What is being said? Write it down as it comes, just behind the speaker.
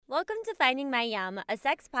Welcome to Finding My Yum, a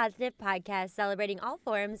sex-positive podcast celebrating all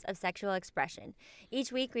forms of sexual expression.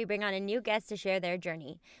 Each week, we bring on a new guest to share their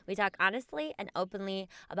journey. We talk honestly and openly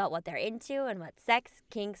about what they're into and what sex,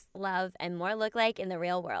 kinks, love, and more look like in the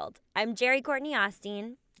real world. I'm Jerry Courtney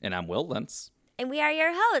Austin. And I'm Will Lentz. And we are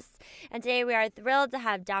your hosts. And today we are thrilled to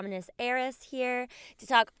have Dominus Eris here to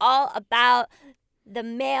talk all about the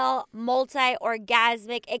male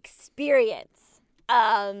multi-orgasmic experience.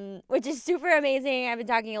 Which is super amazing. I've been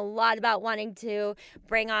talking a lot about wanting to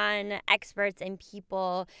bring on experts and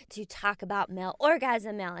people to talk about male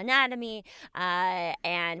orgasm, male anatomy,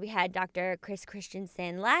 and we had Dr. Chris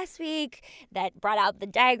Christensen last week that brought out the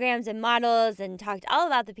diagrams and models and talked all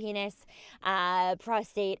about the penis,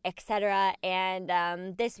 prostate, etc.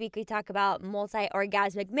 And this week we talk about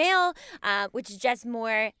multi-orgasmic male, which is just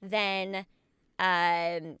more than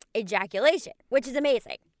ejaculation, which is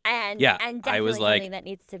amazing. And definitely I was something that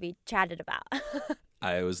needs to be chatted about.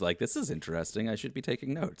 I was like, this is interesting. I should be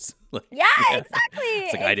taking notes. Exactly.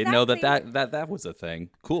 It's like, I didn't know that was a thing.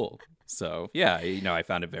 Cool. So, I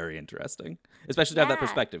found it very interesting, especially to have that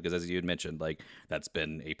perspective, because as you had mentioned, like, that's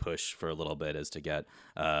been a push for a little bit, is to get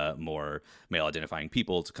more male-identifying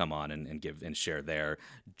people to come on and give and share their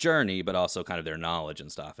journey, but also kind of their knowledge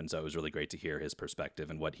and stuff. And so it was really great to hear his perspective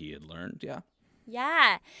and what he had learned. Yeah.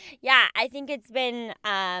 I think it's been,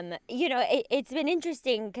 it's been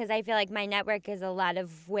interesting because I feel like my network is a lot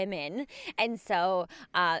of women. And so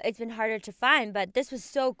it's been harder to find. But this was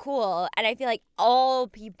so cool. And I feel like all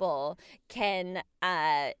people can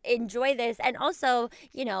enjoy this. And also,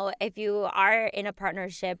 if you are in a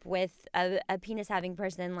partnership with a penis-having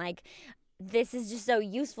person, like, this is just so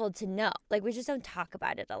useful to know. Like, we just don't talk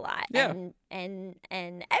about it a lot. Yeah. And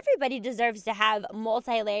everybody deserves to have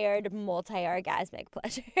multi-layered, multi-orgasmic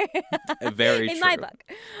pleasure. Very true. In my book.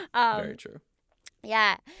 Very true.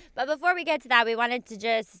 Yeah. But before we get to that, we wanted to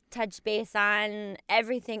just touch base on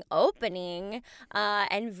everything opening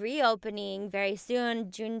and reopening very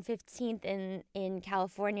soon, June 15th in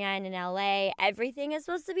California and in LA. Everything is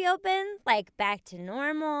supposed to be open, like back to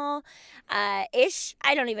normal ish.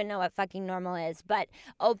 I don't even know what fucking normal is, but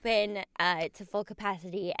open to full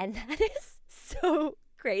capacity. And that is so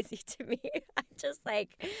crazy to me. I'm just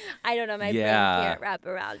like, I don't know, my brain can't wrap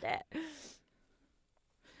around it.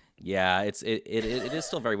 Yeah, it is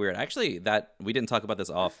still very weird. Actually, that we didn't talk about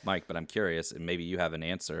this off mic, but I'm curious, and maybe you have an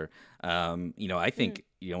answer. I think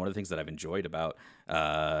one of the things that I've enjoyed about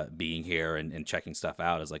being here and checking stuff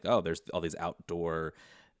out is like, there's all these outdoor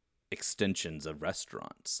extensions of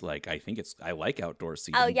restaurants. Like, I like outdoor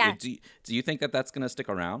seating. Oh yeah. Do you think that that's going to stick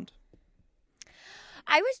around?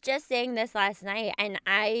 I was just saying this last night, and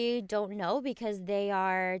I don't know because they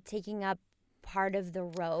are taking up part of the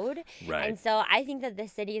road, right? And so I think that the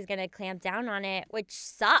city is going to clamp down on it, which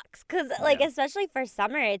sucks because especially for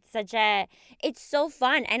summer, it's so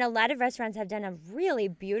fun, and a lot of restaurants have done a really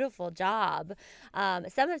beautiful job.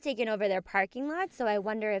 Some have taken over their parking lots, so I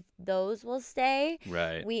wonder if those will stay.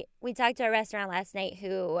 Right. We talked to a restaurant last night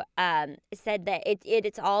who said that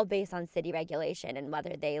it's all based on city regulation and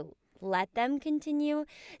whether they let them continue.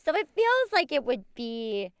 So it feels like it would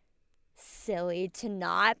be silly to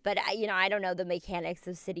not, but I don't know the mechanics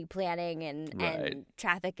of city planning and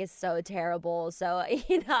traffic is so terrible, so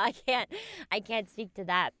I can't speak to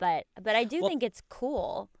that, but I do think it's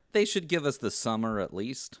cool. They should give us the summer at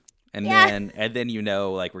least, and then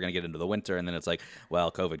like, we're gonna get into the winter, and then it's like,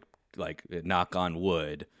 well, COVID, like, knock on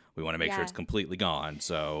wood, we want to make sure it's completely gone,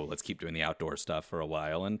 so let's keep doing the outdoor stuff for a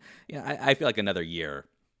while. And I feel like another year,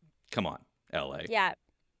 come on, LA.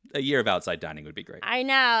 A year of outside dining would be great. I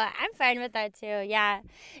know. I'm fine with that too. Yeah,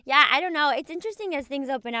 I don't know. It's interesting as things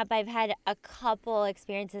open up. I've had a couple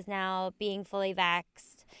experiences now being fully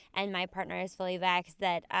vaxxed, and my partner is fully vaxxed,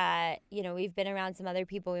 that, we've been around some other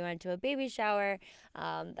people. We went to a baby shower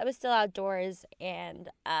that was still outdoors, and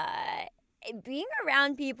being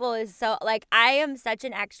around people is so, like, I am such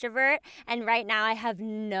an extrovert, and right now I have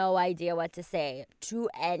no idea what to say to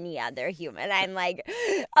any other human. I'm like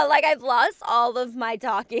I've lost all of my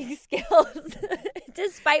talking skills,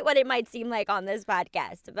 despite what it might seem like on this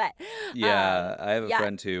podcast. But I have a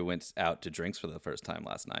friend who went out to drinks for the first time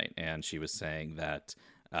last night, and she was saying that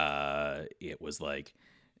it was like,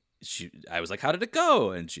 I was like, how did it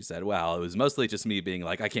go? And she said, well, it was mostly just me being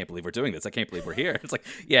like, I can't believe we're doing this. I can't believe we're here. It's like,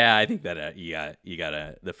 I think that you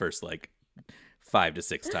gotta, the first like 5 to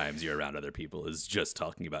 6 times you're around other people is just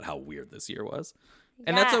talking about how weird this year was.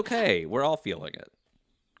 And that's okay. We're all feeling it.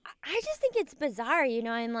 I just think it's bizarre,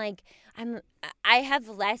 I have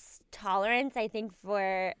less tolerance, I think,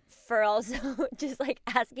 for also just like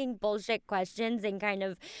asking bullshit questions and kind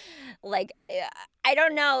of like, I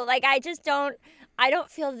don't know, like, I just don't I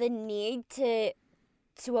don't feel the need to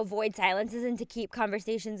avoid silences and to keep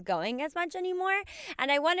conversations going as much anymore.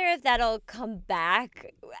 And I wonder if that'll come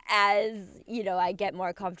back as, you know, I get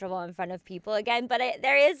more comfortable in front of people again. But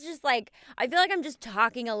there is just like, I feel like I'm just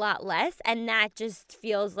talking a lot less, and that just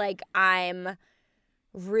feels like I'm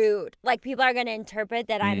rude. Like, people are going to interpret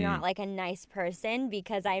that I'm not like a nice person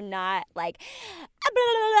because I'm not like, blah, blah,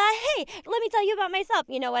 blah, blah, hey, let me tell you about myself,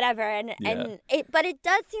 you know, whatever. But it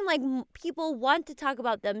does seem like people want to talk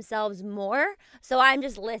about themselves more. So I'm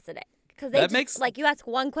just listening, because like, you ask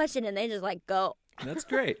one question and they just like go. That's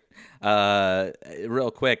great.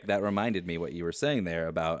 Real quick, that reminded me what you were saying there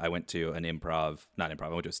about, I went to an I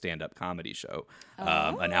went to a stand-up comedy show,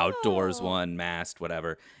 an outdoors one, masked,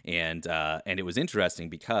 whatever. And it was interesting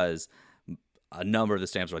because a number of the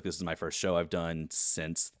stand-ups were like, this is my first show I've done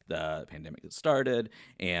since the pandemic had started.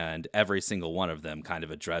 And every single one of them kind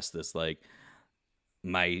of addressed this, like,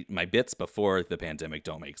 my bits before the pandemic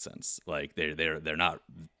don't make sense. Like, they're not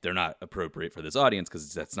appropriate for this audience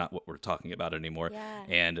because that's not what we're talking about anymore. Yeah.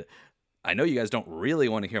 And I know you guys don't really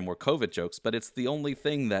want to hear more COVID jokes, but it's the only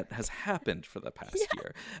thing that has happened for the past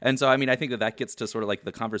year. And so, I mean, I think that gets to sort of like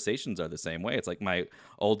the conversations are the same way. It's like my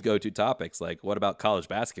old go-to topics, like, what about college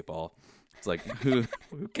basketball? It's like, who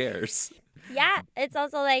cares? Yeah, it's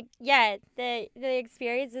also like, yeah, the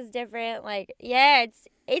experience is different. Like, yeah,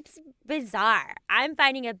 it's bizarre. I'm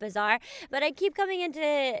finding it bizarre, but I keep coming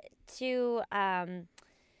into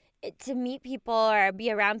to meet people or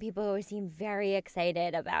be around people who seem very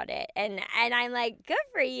excited about it, and I'm like, good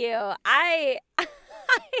for you. I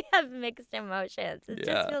have mixed emotions. It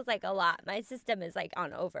just feels like a lot. My system is like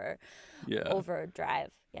on overdrive.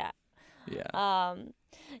 Yeah.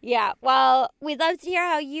 Well, we'd love to hear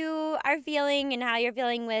how you are feeling and how you're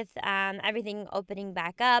feeling with everything opening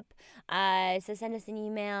back up. So send us an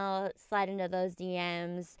email, slide into those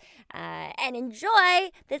DMs, and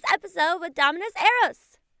enjoy this episode with Dominus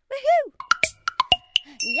Eros. Woohoo!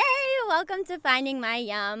 Yay! Welcome to Finding My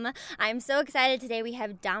Yum. I'm so excited. Today we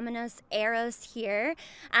have Dominus Eros here,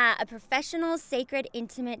 a professional sacred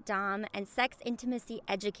intimate dom and sex intimacy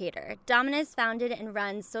educator. Dominus founded and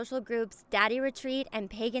runs social groups Daddy Retreat and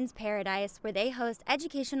Pagan's Paradise, where they host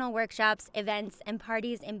educational workshops, events, and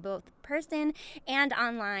parties in both person and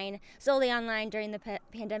online, solely online during the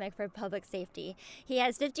pandemic for public safety. He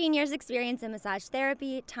has 15 years experience in massage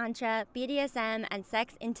therapy, tantra, BDSM, and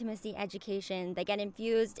sex intimacy education that get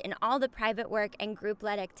infused in all the private work and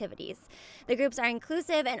group-led activities. The groups are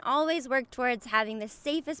inclusive and always work towards having the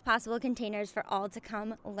safest possible containers for all to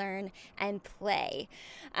come, learn, and play.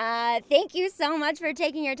 Thank you so much for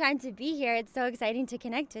taking your time to be here. It's so exciting to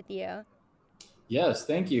connect with you. Yes,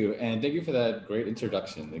 thank you. And thank you for that great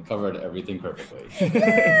introduction. It covered everything perfectly.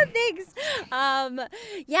 Yeah, thanks.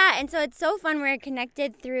 Yeah, and so it's so fun. We're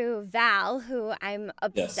connected through Val, who I'm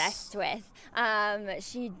obsessed with.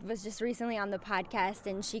 She was just recently on the podcast,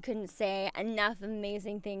 and she couldn't say enough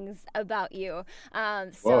amazing things about you.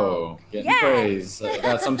 Whoa, getting praise. I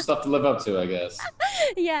got some stuff to live up to, I guess.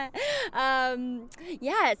 Yeah.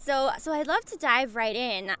 So I'd love to dive right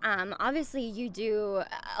in. Obviously, you do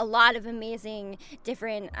a lot of amazing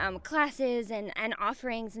different classes and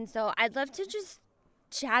offerings, and so I'd love to just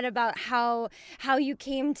chat about how you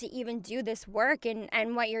came to even do this work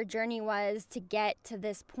and what your journey was to get to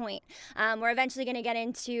this point. We're eventually going to get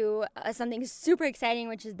into something super exciting,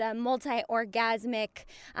 which is the multi-orgasmic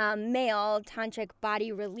male tantric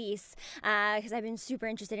body release, because I've been super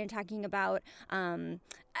interested in talking about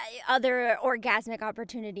other orgasmic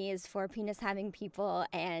opportunities for penis having people,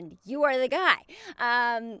 and you are the guy.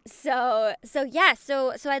 So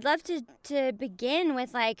I'd love to begin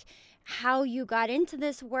with like how you got into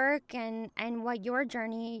this work and what your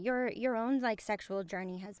journey, your own like sexual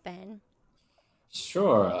journey has been.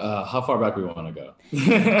 Sure. How far back we want to go?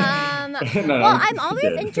 Well, I'm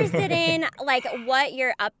always interested in like what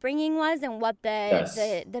your upbringing was and what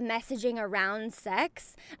the messaging around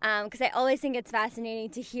sex, because I always think it's fascinating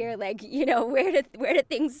to hear like, you know, where do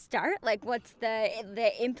things start? Like, what's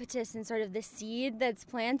the impetus and sort of the seed that's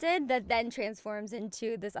planted that then transforms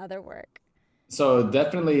into this other work? So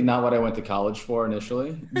definitely not what I went to college for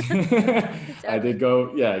initially. I did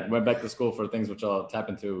went back to school for things which I'll tap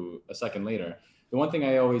into a second later. The one thing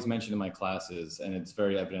I always mention in my classes, and it's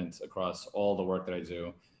very evident across all the work that I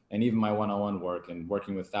do, and even my one-on-one work and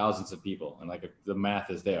working with thousands of people, and like the math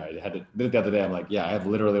is there. I had to do it the other day. I'm like, yeah, I have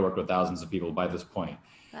literally worked with thousands of people by this point.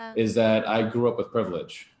 Wow. Is that I grew up with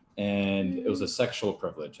privilege, and it was a sexual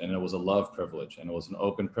privilege, and it was a love privilege, and it was an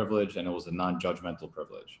open privilege, and it was a non-judgmental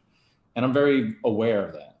privilege. And I'm very aware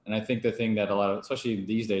of that. And I think the thing that a lot of, especially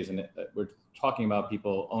these days, and we're talking about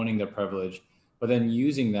people owning their privilege, but then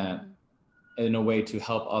using that in a way to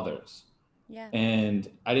help others. Yeah. And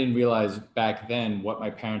I didn't realize back then what my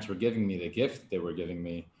parents were giving me, the gift they were giving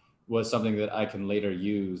me, was something that I can later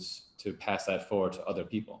use to pass that forward to other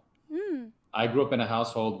people. I grew up in a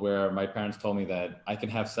household where my parents told me that I can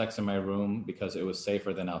have sex in my room because it was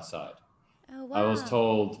safer than outside. Oh, wow. I was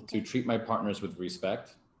told to treat my partners with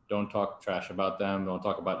respect. Don't talk trash about them. Don't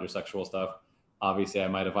talk about your sexual stuff. Obviously, I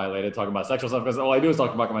might have violated talking about sexual stuff because all I do is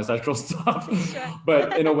talk about my sexual stuff. Sure.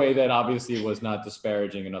 But in a way that obviously was not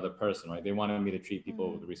disparaging another person, right? They wanted me to treat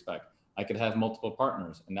people with respect. I could have multiple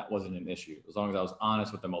partners, and that wasn't an issue as long as I was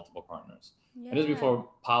honest with the multiple partners. Yeah. And this is before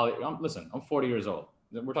listen, I'm 40 years old.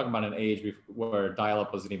 We're talking about an age where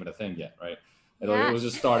dial-up wasn't even a thing yet, right? Yeah. It was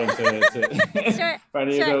just starting to sure. For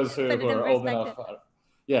any of those who are old enough.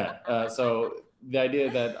 So the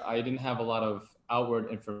idea that I didn't have a lot of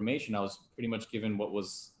outward information, I was pretty much given what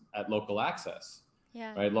was at local access.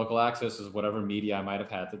 Yeah. Right. Local access is whatever media I might have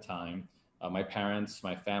had at the time. My parents,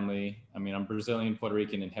 my family. I mean, I'm Brazilian, Puerto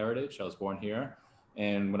Rican in heritage. I was born here.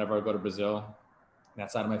 And whenever I go to Brazil,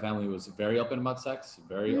 that side of my family was very open about sex,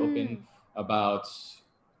 very open about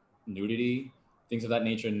nudity, things of that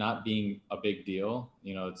nature not being a big deal.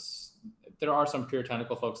 You know, there are some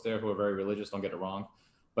puritanical folks there who are very religious, don't get it wrong,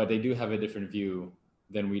 but they do have a different view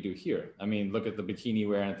than we do here. I mean, look at the bikini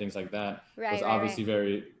wear and things like that. Was obviously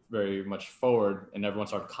very, very much forward, and everyone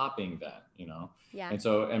started copying that, you know? Yeah. And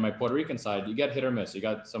so, and my Puerto Rican side, you get hit or miss. You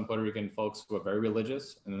got some Puerto Rican folks who are very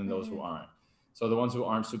religious, and then those who aren't. So the ones who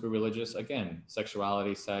aren't super religious, again,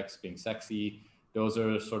 sexuality, sex, being sexy, those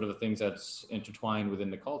are sort of the things that's intertwined within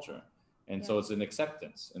the culture. And so it's an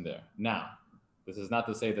acceptance in there. Now, this is not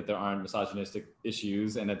to say that there aren't misogynistic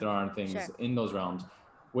issues and that there aren't things in those realms,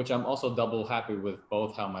 which I'm also double happy with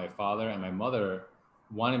both how my father and my mother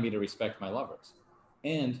wanted me to respect my lovers.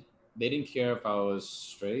 And they didn't care if I was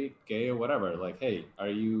straight, gay, or whatever. Like, hey, are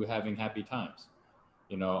you having happy times?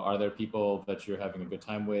 You know, are there people that you're having a good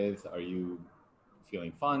time with? Are you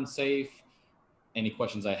feeling fun, safe? Any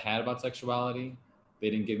questions I had about sexuality, they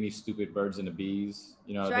didn't give me stupid birds and the bees.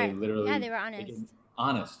 You know, they literally they were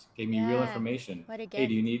honest. Gave me real information. What a gift. Hey,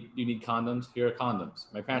 do you need condoms? Here are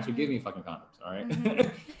condoms. My parents would give me fucking condoms, all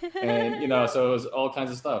right? And you know, so it was all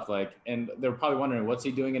kinds of stuff. Like, and they're probably wondering, what's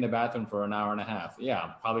he doing in the bathroom for an hour and a half?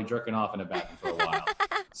 Yeah, probably jerking off in the bathroom for a while.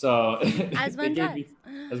 So as one does.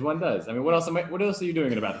 As one does. I mean, what else are you doing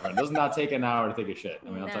in the bathroom? It does not take an hour to take a shit. I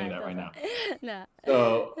mean, I'll tell you that right now. No.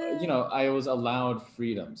 So, you know, I was allowed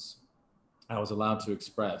freedoms. I was allowed to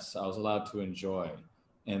express. I was allowed to enjoy.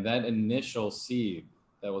 And that initial seed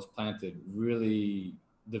that was planted really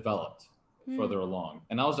developed further along.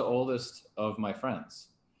 And I was the oldest of my friends.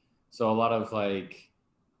 So a lot of like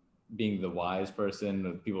being the wise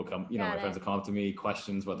person, people come, you know, my friends would come up to me,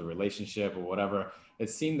 questions about the relationship or whatever. It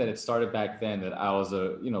seemed that it started back then that I was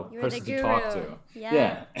a, you know, person to talk to.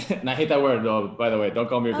 Yeah. And I hate that word though, by the way, don't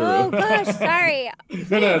call me a guru. Oh gosh, sorry.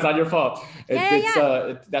 No, it's not your fault.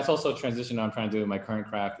 That's also a transition I'm trying to do in my current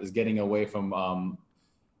craft, is getting away from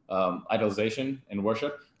idolization and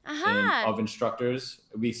worship of instructors.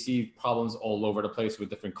 We see problems all over the place with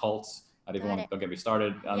different cults. Don't get me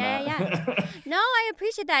started on that. No, I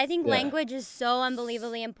appreciate that. I think language is so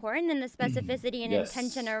unbelievably important, and the specificity and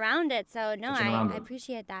intention around it. So no, I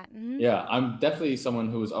appreciate that. Yeah, I'm definitely someone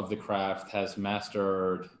who is of the craft, has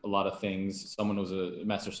mastered a lot of things. Someone who's a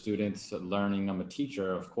master student, learning. I'm a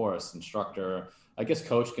teacher, of course, instructor. I guess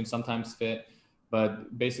coach can sometimes fit,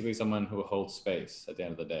 but basically someone who holds space at the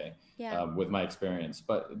end of the day with my experience.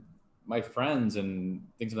 But my friends and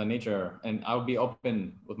things of that nature, and I would be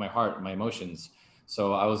open with my heart and my emotions.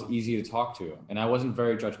 So I was easy to talk to, and I wasn't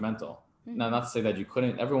very judgmental. Now, not to say that you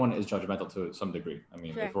couldn't, everyone is judgmental to some degree. I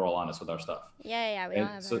mean, if we're all honest with our stuff. We all have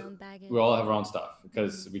our own baggage. We all have our own stuff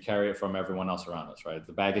because we carry it from everyone else around us, right?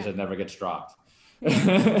 The baggage that never gets dropped.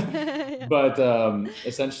 But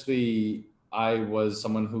essentially, I was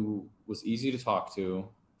someone who was easy to talk to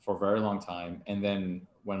for a very long time. And then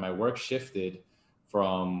when my work shifted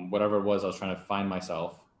from whatever it was I was trying to find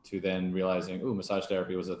myself to then realizing, massage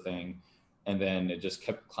therapy was a thing. And then it just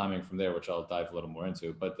kept climbing from there, which I'll dive a little more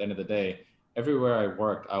into. But at the end of the day, everywhere I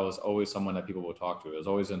worked, I was always someone that people would talk to. I was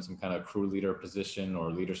always in some kind of crew leader position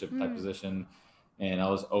or leadership type position. And I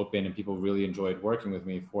was open, and people really enjoyed working with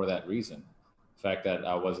me for that reason. The fact that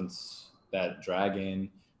I wasn't that dragon,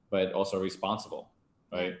 but also responsible,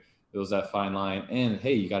 right? There was that fine line, and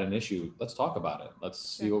hey, you got an issue, let's talk about it. Let's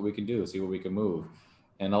see what we can do, see what we can move.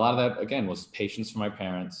 And a lot of that, again, was patience from my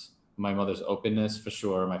parents, my mother's openness for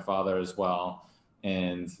sure, my father as well.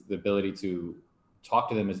 And the ability to talk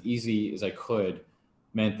to them as easy as I could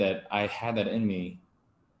meant that I had that in me,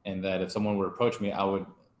 and that if someone would approach me, I would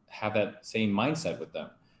have that same mindset with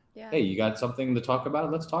them. hey, you got something to talk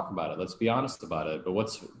about? Let's talk about it. Let's be honest about it. But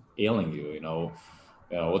what's ailing you?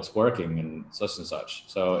 What's working and such.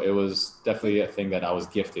 So it was definitely a thing that I was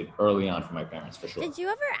gifted early on from my parents, for sure. Did you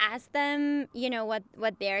ever ask them,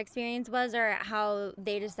 what their experience was or how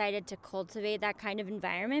they decided to cultivate that kind of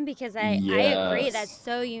environment? Because I agree, that's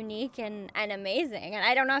so unique and amazing. And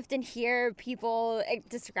I don't often hear people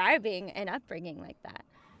describing an upbringing like that.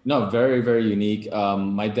 No, very, very unique.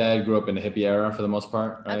 My dad grew up in the hippie era for the most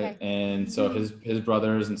part, right? Okay. And so his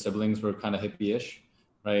brothers and siblings were kind of hippie-ish,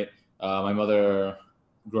 right? My mother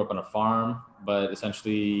grew up on a farm, but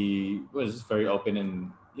essentially was very open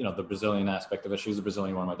in, the Brazilian aspect of it. She was a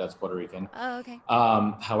Brazilian one. My dad's Puerto Rican. Oh, okay.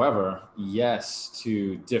 However, yes,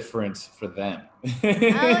 to different for them.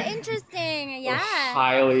 Oh, interesting. Yeah.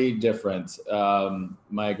 Highly different.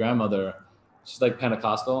 My grandmother, she's like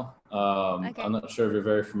Pentecostal. Okay. I'm not sure if you're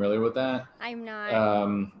very familiar with that. I'm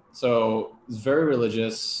not. So it's very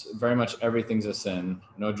religious, very much everything's a sin,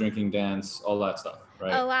 no drinking, dance, all that stuff,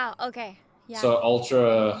 right? Oh, wow. Okay. Yeah. So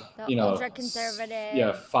ultra conservative.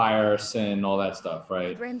 Yeah, fire, sin, all that stuff,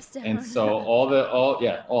 right? Brimstone. And so all of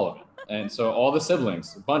it. And so all the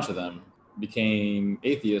siblings, a bunch of them, became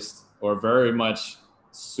atheists or very much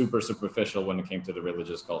super superficial when it came to the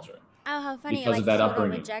religious culture. Oh, how funny! Because of that total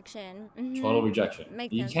upbringing. Rejection. Total rejection.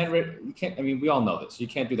 Makes you sense. can't. I mean, we all know this. You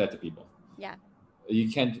can't do that to people. Yeah.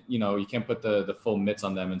 You can't. You can't put the full mitts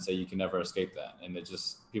on them and say you can never escape that. And it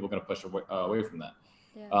just people are gonna push away from that.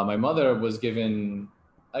 Yeah. My mother was given.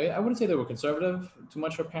 I wouldn't say they were conservative too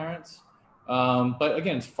much. Her parents, but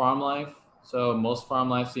again, it's farm life. So most farm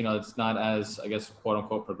life, it's not as, I guess, quote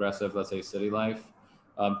unquote progressive. Let's say city life,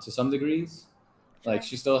 to some degrees. Sure. Like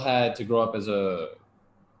she still had to grow up as a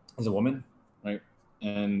woman, right?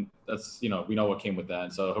 And that's, we know what came with that.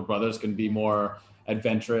 And so her brothers can be more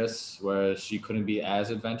adventurous, whereas she couldn't be as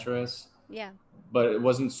adventurous. Yeah. But it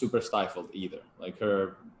wasn't super stifled either. Like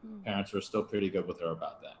her parents were still pretty good with her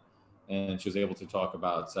about that. And she was able to talk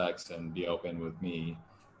about sex and be open with me.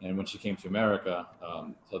 And when she came to America,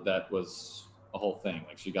 so that was a whole thing.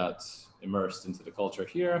 Like she got immersed into the culture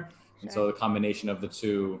here. And so the combination of the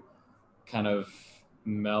two kind of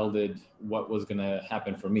melded what was going to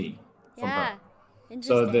happen for me from her.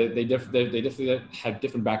 So they definitely had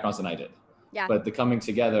different backgrounds than I did. Yeah. But the coming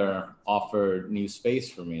together offered new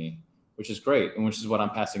space for me, which is great, and which is what I'm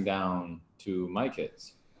passing down to my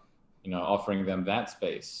kids. Offering them that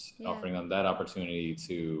space, offering them that opportunity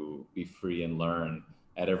to be free and learn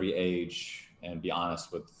at every age and be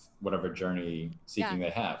honest with whatever journey seeking they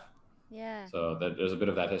have. Yeah. So there's a bit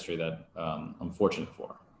of that history that I'm fortunate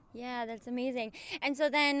for. Yeah, that's amazing. And so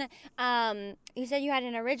then you said you had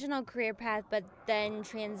an original career path, but then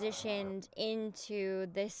transitioned into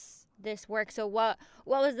this work. So what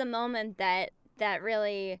was the moment that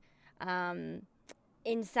really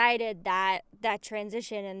incited that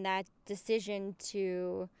transition and that decision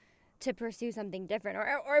to pursue something different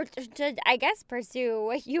or to, I guess, pursue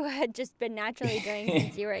what you had just been naturally doing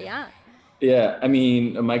since you were young? Yeah, I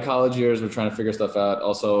mean, my college years were trying to figure stuff out.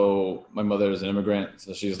 Also, my mother is an immigrant,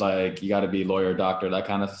 so she's like, you got to be lawyer, doctor, that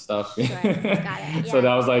kind of stuff. Right. Got it. Yeah. So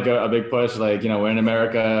that was like a big push. Like, we're in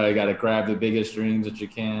America, you got to grab the biggest dreams that you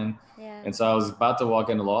can. Yeah. And so I was about to walk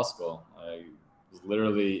into law school. I was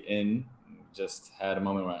literally just had a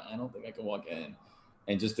moment where I don't think I can walk in,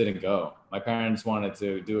 and just didn't go. My parents wanted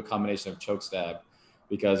to do a combination of choke stab,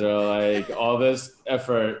 because they're like, all this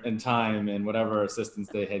effort and time and whatever assistance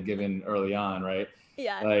they had given early on, right?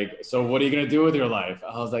 Yeah. Like, so what are you going to do with your life?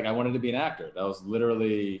 I was like, I wanted to be an actor. That was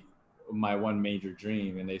literally my one major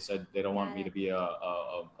dream. And they said they don't want me to be a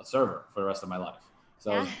server for the rest of my life.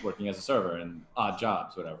 So I was working as a server and odd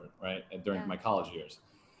jobs, whatever, right? And during my college years.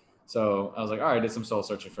 So I was like, all right, I did some soul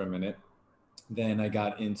searching for a minute. Then I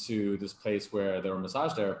got into this place where there were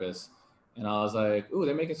massage therapists. And I was like, ooh,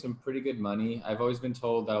 they're making some pretty good money. I've always been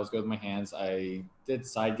told that I was good with my hands. I did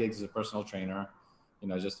side gigs as a personal trainer,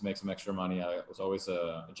 just to make some extra money. I was always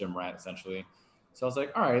a gym rat, essentially. So I was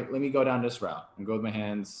like, all right, let me go down this route and go with my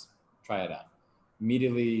hands, try it out.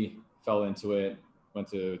 Immediately fell into it, went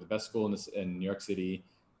to the best school in New York City,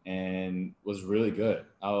 and was really good.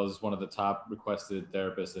 I was one of the top requested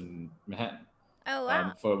therapists in Manhattan. Oh,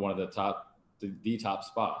 wow. For one of the top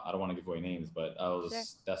spot. I don't want to give away names, but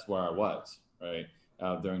that's where I was, right?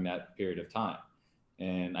 During that period of time.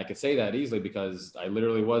 And I could say that easily because I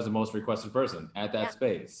literally was the most requested person at that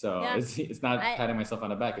space. So it's not patting myself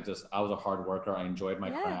on the back. It's just, I was a hard worker. I enjoyed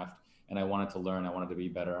my craft and I wanted to learn. I wanted to be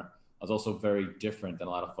better. I was also very different than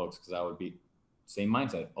a lot of folks because I would be same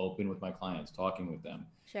mindset, open with my clients, talking with them.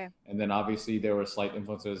 Sure. And then obviously there were slight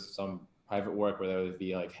influences, some private work where they would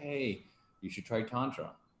be like, hey, you should try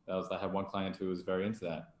Tantra. I had one client who was very into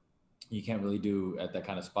that. you can't really do at that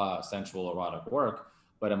kind of spa sensual erotic work.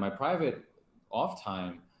 But in my private off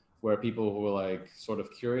time, where people who were like sort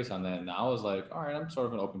of curious on that, and I was like, all right, I'm sort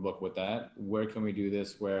of an open book with that. Where can we do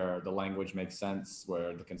this where the language makes sense,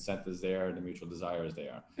 where the consent is there, the mutual desire is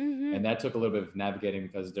there? And that took a little bit of navigating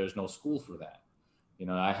because there's no school for that. You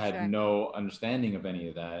know, I had no understanding of any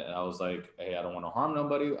of that. And I was like, hey, I don't want to harm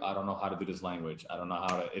nobody. I don't know how to do this language. I don't know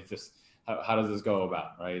how to, it's just, how does this go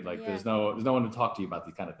about, right? Like there's no one to talk to you about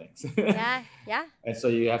these kind of things. Yeah. And so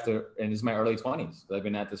you have to, and it's my early 20s. I've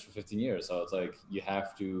been at this for 15 years. So it's like, you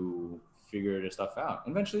have to figure this stuff out.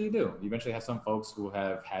 Eventually you do. You eventually have some folks who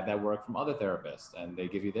have had that work from other therapists and they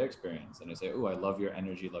give you their experience and they say, oh, I love your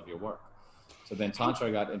energy, love your work. So then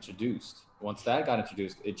Tantra got introduced. Once that got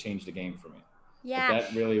introduced, it changed the game for me. Yeah. But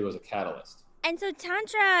that really was a catalyst. And so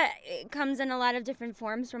Tantra comes in a lot of different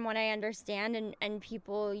forms from what I understand, and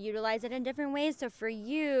people utilize it in different ways. So for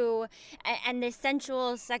you, and the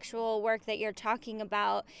sensual, sexual work that you're talking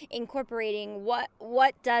about, incorporating,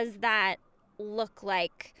 what does that look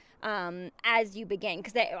like as you begin?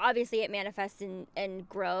 Because obviously it manifests and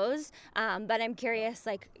grows, but I'm curious,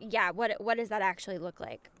 like, what does that actually look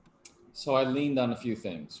like? So I leaned on a few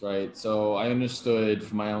things, right? So I understood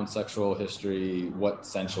from my own sexual history what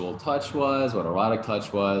sensual touch was, what erotic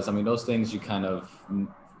touch was. I mean, those things you kind of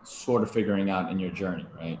sort of figuring out in your journey,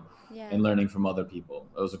 right? Yeah. And learning from other people.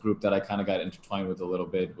 It was a group that I kind of got intertwined with a little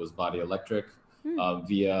bit, was Body Electric,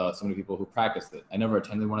 via so many people who practiced it. I never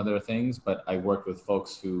attended one of their things, but I worked with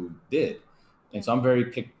folks who did. And so I'm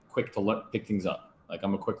very quick to pick things up. Like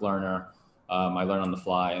I'm a quick learner. I learn on the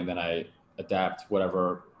fly and then I adapt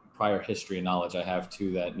whatever prior history and knowledge I have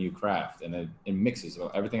to that new craft, and it mixes.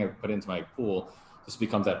 So everything I put into my pool just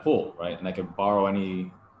becomes that pool, right? And I can borrow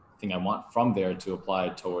anything I want from there to apply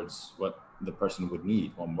towards what the person would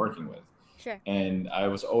need who I'm working with. Sure. And I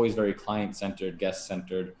was always very client-centered,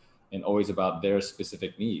 guest-centered, and always about their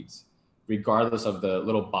specific needs, regardless of the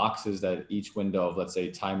little boxes that each window of, let's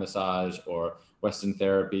say, Thai massage or Western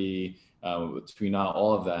therapy, Tuina,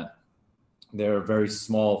 all of that. They're very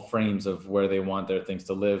small frames of where they want their things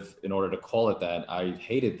to live in order to call it that. I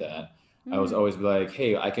hated that. I was always like,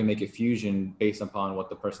 hey, I can make a fusion based upon what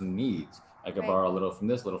the person needs. I could borrow a little from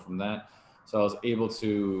this, little from that. So I was able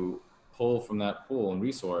to pull from that pool and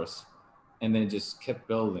resource, and then it just kept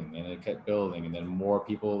building and it kept building. And then more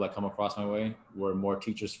people that come across my way were more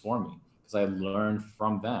teachers for me because I learned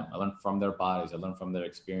from them. I learned from their bodies. I learned from their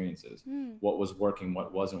experiences, what was working,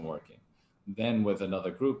 what wasn't working. Then with another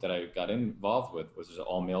group that I got involved with, which is an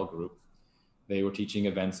all male group, they were teaching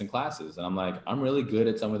events and classes. And I'm like, I'm really good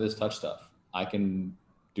at some of this touch stuff. I can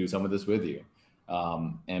do some of this with you.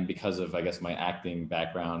 And because of, I guess, my acting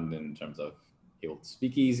background in terms of able to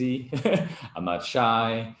speak easy, I'm not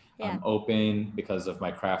shy, I'm open. Because of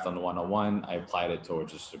my craft on the one-on-one, I applied it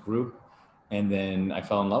towards just a group. And then I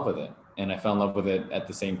fell in love with it. And I fell in love with it at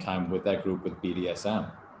the same time with that group with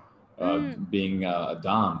BDSM. Being a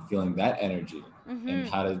Dom, feeling that energy, and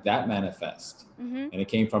how did that manifest? And it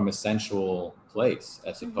came from a sensual place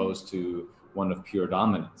as opposed to one of pure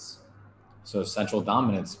dominance. So sensual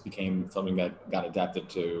dominance became something that got adapted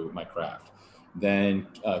to my craft. Then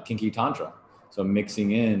kinky tantra, so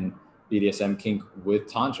mixing in BDSM kink with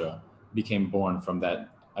tantra became born from that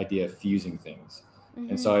idea of fusing things.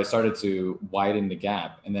 And so I started to widen the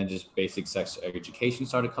gap, and then just basic sex education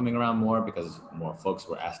started coming around more because more folks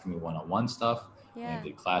were asking me one-on-one stuff. And I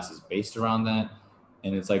did classes based around that.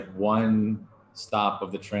 And it's like one stop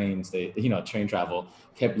of the trains, train travel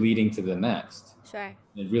kept leading to the next. Sure.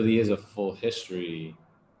 It really is a full history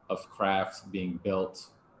of crafts being built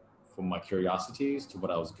from my curiosities to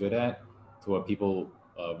what I was good at, to what people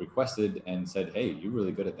requested and said, hey, you're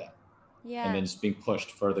really good at that. Yeah. And then just being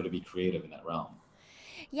pushed further to be creative in that realm.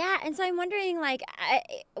 Yeah, and so I'm wondering, like,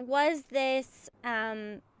 was this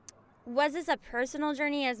a personal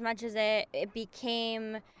journey as much as it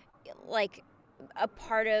became, like, a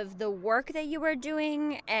part of the work that you were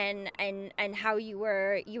doing and how you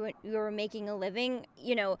were making a living?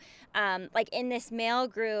 You know, like in this male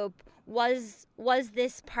group, was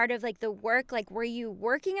this part of like the work? Like, were you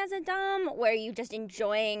working as a dom? Were you just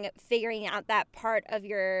enjoying figuring out that part of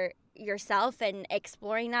yourself and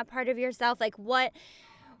exploring that part of yourself? Like,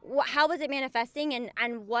 how was it manifesting,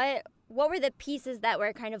 and what were the pieces that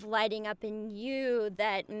were kind of lighting up in you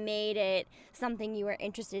that made it something you were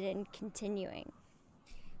interested in continuing?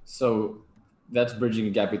 So that's bridging a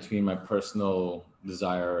gap between my personal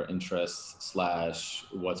desire, interests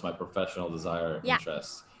 / what's my professional desire,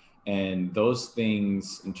 interests. And those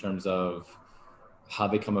things in terms of how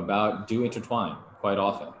they come about do intertwine quite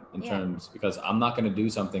often in terms, because I'm not going to do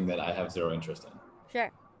something that I have zero interest in.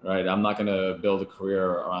 Sure. right? I'm not going to build a career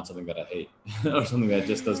around something that I hate or something that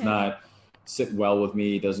just does not sit well with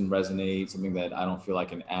me, doesn't resonate, something that I don't feel I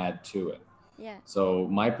can add to it. Yeah. So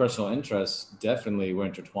my personal interests definitely were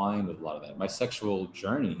intertwined with a lot of that. My sexual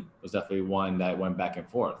journey was definitely one that went back and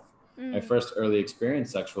forth. My first early experience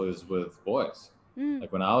sexually was with boys,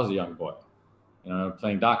 like when I was a young boy,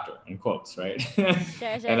 playing doctor in quotes, right? Sure,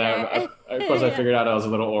 And of course, I figured out I was a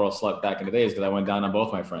little oral slut back in the days because I went down on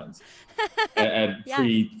both my friends at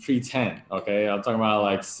pre 10. Okay, I'm talking about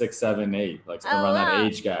like 6, 7, 8, like around that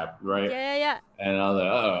age gap, right? Yeah. And I was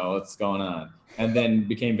like, oh, what's going on? And then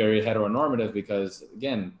became very heteronormative because,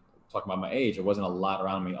 again, talking about my age, there wasn't a lot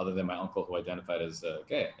around me other than my uncle who identified as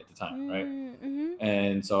gay at the time, right?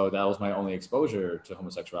 And so that was my only exposure to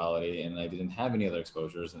homosexuality, and I didn't have any other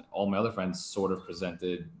exposures, and all my other friends sort of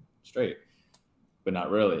presented straight, but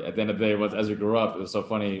not really. At the end of the day, as we grew up, it was so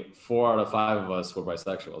funny, 4 out of 5 of us were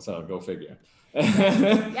bisexual, so go figure.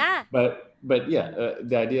 Yeah. But yeah,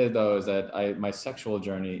 the idea though is that my sexual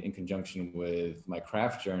journey in conjunction with my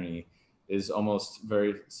craft journey is almost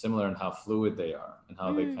very similar in how fluid they are and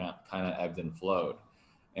how they kind of ebbed and flowed.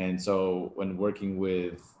 And so when working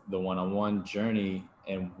with the one-on-one journey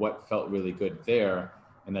and what felt really good there,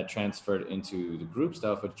 and that transferred into the group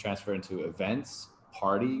stuff, which transferred into events,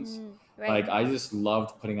 parties. Right. Like I just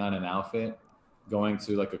loved putting on an outfit, going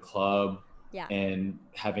to like a club, yeah, and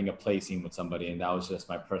having a play scene with somebody. And that was just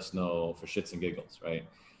my personal, for shits and giggles, right?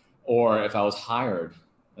 Or if I was hired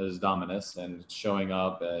as Dominus and showing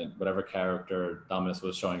up at whatever character Dominus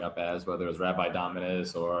was showing up as, whether it was Rabbi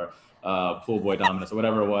Dominus or Pool Boy Dominus or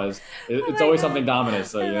whatever it was, it's always something Dominus.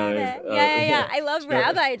 So you know, yeah. I love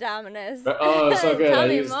Rabbi Dominus. Oh, so good. Tell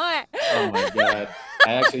me more. Oh my god.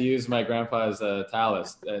 I actually used my grandpa's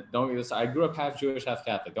talus. I grew up half Jewish, half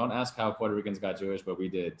Catholic. Don't ask how Puerto Ricans got Jewish, but we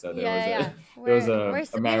did. So there was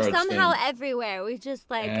a marriage. We're somehow thing. Everywhere. We just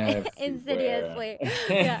like insidiously.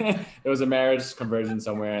 Yeah. It was a marriage conversion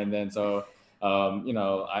somewhere, and then so.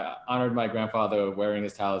 I honored my grandfather wearing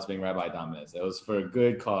his talus being Rabbi Dominus. It was for a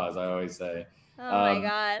good cause, I always say. Oh my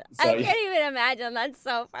God. So, I can't even imagine. That's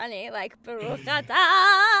so funny. Like, Baruch atah.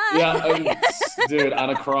 Yeah, dude,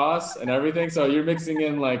 on a cross and everything. So you're mixing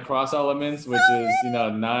in like cross elements, which is,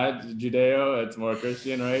 not Judeo, it's more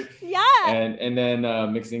Christian, right? Yeah. And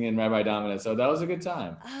then mixing in Rabbi Dominus. So that was a good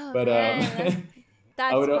time. Oh, but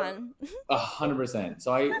that's fun. 100%.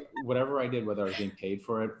 So whatever I did, whether I was being paid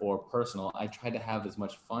for it or personal, I tried to have as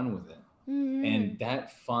much fun with it. And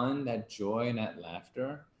that fun, that joy, and that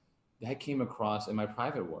laughter, that came across in my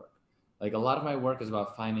private work. Like a lot of my work is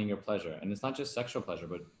about finding your pleasure, and it's not just sexual pleasure,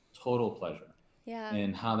 but total pleasure. Yeah.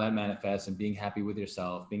 And how that manifests, and being happy with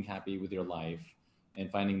yourself, being happy with your life, and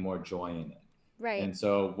finding more joy in it. Right. And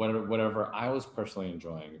so whatever I was personally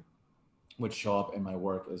enjoying would show up in my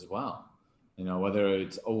work as well. Whether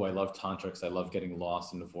it's, I love tantrics, I love getting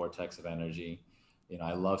lost in the vortex of energy.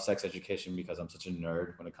 I love sex education because I'm such a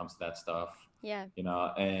nerd when it comes to that stuff. Yeah.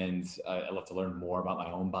 And I love to learn more about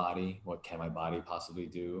my own body. What can my body possibly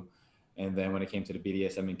do? And then when it came to the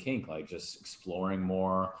BDSM and kink, like just exploring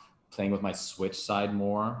more, playing with my switch side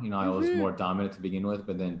more. I was more dominant to begin with,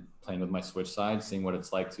 but then playing with my switch side, seeing what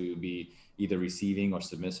it's like to be either receiving or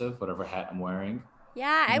submissive, whatever hat I'm wearing.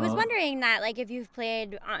 Yeah, I was wondering that, like, if you've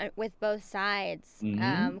played with both sides,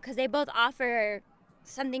 because they both offer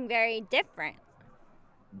something very different.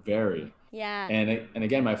 Very. Yeah. And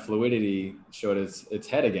again, my fluidity showed its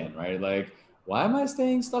head again, right? Like, why am I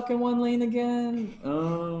staying stuck in one lane again?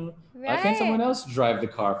 Why can't someone else drive the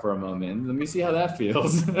car for a moment? Let me see how that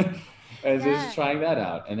feels. And just trying that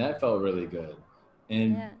out. And that felt really good.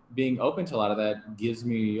 And being open to a lot of that gives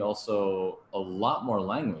me also a lot more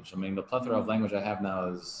language. I mean, the plethora of language I have now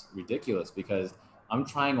is ridiculous because I'm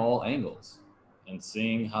trying all angles and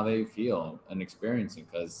seeing how they feel and experiencing,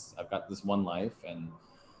 because I've got this one life and,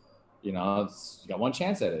 you got one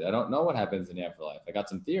chance at it. I don't know what happens in the afterlife. I got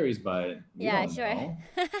some theories, but sure.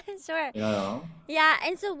 Sure. Yeah.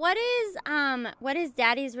 And so what is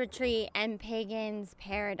Daddy's Retreat and Pagan's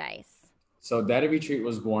Paradise? So Daddy Retreat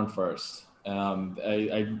was born first.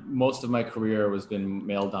 Most of my career has been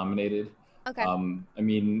male dominated. Okay. I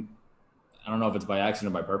mean, I don't know if it's by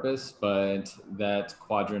accident or by purpose, but that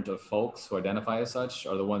quadrant of folks who identify as such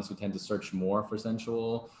are the ones who tend to search more for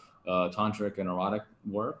sensual, tantric and erotic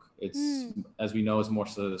work. It's, as we know, is more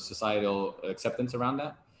societal acceptance around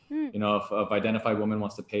that. If an identified woman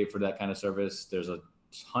wants to pay for that kind of service, there's a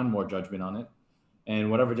ton more judgment on it.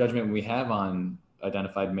 And whatever judgment we have on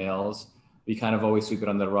identified males, we kind of always sweep it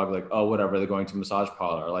under the rug, like, oh, whatever, they're going to a massage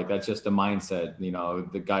parlor. Like, that's just the mindset,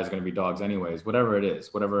 the guy's going to be dogs anyways, whatever it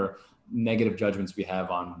is, whatever negative judgments we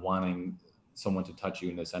have on wanting someone to touch you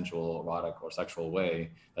in a sensual, erotic, or sexual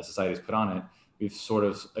way that society's put on it, we've sort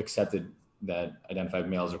of accepted that identified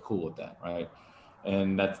males are cool with that, right?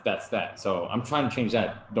 And that's that. So I'm trying to change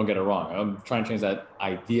that. Don't get it wrong. I'm trying to change that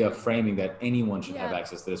idea of framing that anyone should have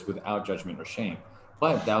access to this without judgment or shame.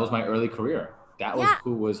 But that was my early career. That was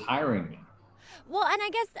who was hiring me. Well, and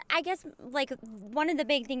I guess like one of the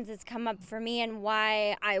big things that's come up for me and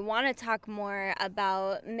why I want to talk more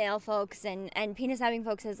about male folks and penis having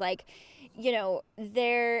folks is like, you know,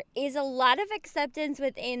 there is a lot of acceptance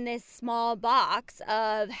within this small box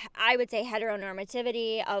of, I would say,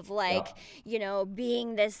 heteronormativity of like, you know,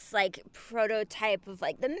 being this like prototype of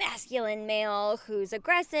like the masculine male who's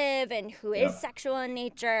aggressive and who is sexual in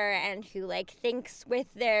nature and who like thinks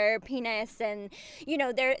with their penis. And, you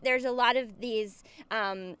know, there's a lot of these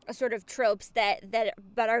sort of tropes that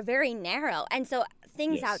but are very narrow. And so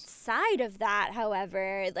things outside of that,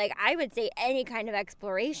 however, like I would say any kind of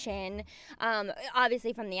exploration,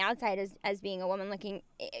 obviously from the outside as being a woman looking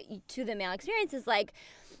to the male experience, is like,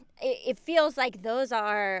 it feels like those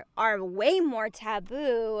are way more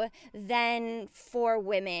taboo than for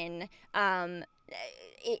women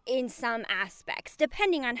in some aspects,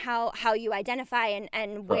 depending on how you identify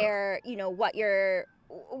and where, you know,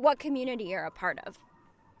 what community you're a part of.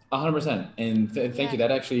 100%. And thank you.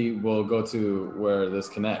 That actually will go to where this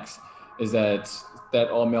connects, is that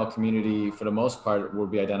all male community, for the most part, will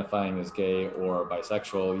be identifying as gay or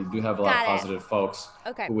bisexual. You do have a lot of positive folks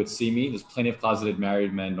who would see me. There's plenty of closeted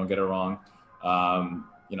married men, don't get it wrong.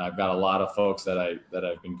 You know, I've got a lot of folks that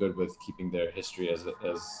I've been good with keeping their history as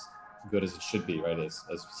good as it should be, right? As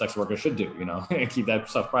sex workers should do, you know, and keep that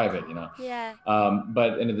stuff private, you know? Yeah. But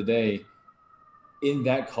at the end of the day, in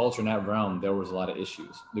that culture, in that realm, there was a lot of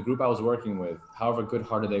issues. The group I was working with, however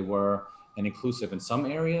good-hearted they were and inclusive in some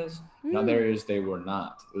areas, in other areas they were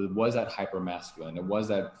not. It was that hyper-masculine. It was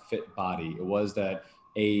that fit body. It was that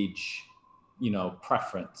age, you know,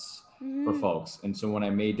 preference for folks. And so when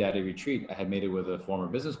I made Daddy Retreat, I had made it with a former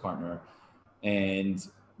business partner, and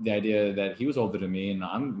the idea that he was older than me, and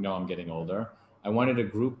I'm getting older. I wanted a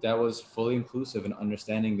group that was fully inclusive and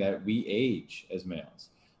understanding that we age as males,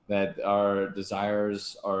 that our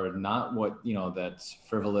desires are not what, you know, that's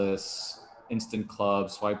frivolous, instant club,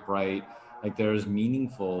 swipe right. Like there's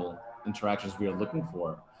meaningful interactions we are looking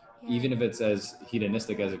for, even if it's as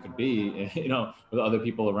hedonistic as it could be, you know, with other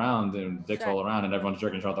people around and dicks all around and everyone's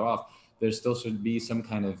jerking each other off. There still should be some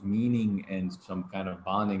kind of meaning and some kind of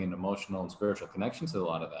bonding and emotional and spiritual connection to a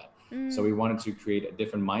lot of that. So we wanted to create a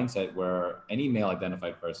different mindset where any male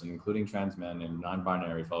identified person, including trans men and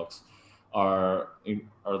non-binary folks, are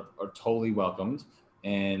totally welcomed,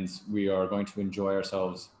 and we are going to enjoy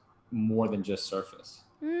ourselves more than just surface.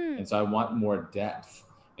 And so I want more depth.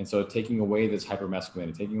 And so taking away this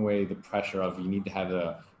hypermasculinity, taking away the pressure of you need to have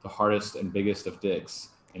the hardest and biggest of dicks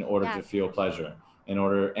in order to feel pleasure,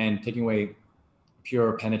 and taking away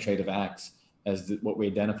pure penetrative acts as what we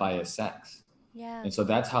identify as sex. And so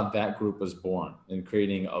that's how that group was born, and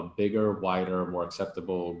creating a bigger, wider, more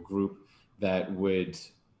acceptable group that would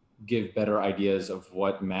give better ideas of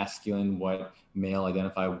what masculine, what male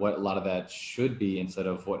identify, what a lot of that should be, instead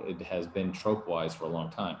of what it has been trope-wise for a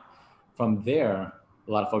long time. From there,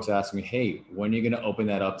 a lot of folks ask me, hey, when are you going to open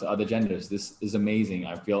that up to other genders? This is amazing.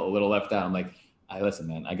 I feel a little left out. I'm like, listen,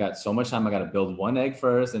 man, I got so much time. I got to build one egg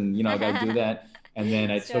first, and, you know, I got to do that. And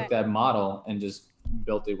then I took that model and just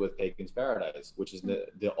built it with Pagan's Paradise, which is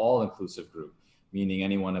the all-inclusive group, meaning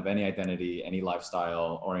anyone of any identity, any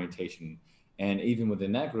lifestyle, orientation. And even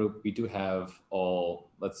within that group, we do have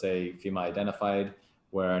all, let's say, female identified,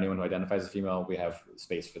 where anyone who identifies as female, we have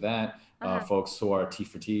space for that. Folks who are T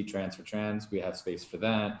for T, trans for trans, we have space for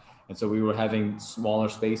that. And so we were having smaller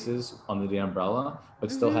spaces under the umbrella,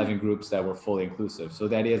 but still having groups that were fully inclusive. So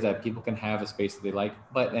the idea is that people can have a space that they like,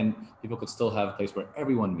 but then people could still have a place where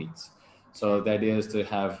everyone meets. So the idea is to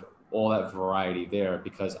have all that variety there,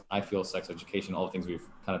 because I feel sex education, all the things we've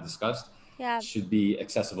kind of discussed, should be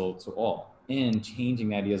accessible to all. And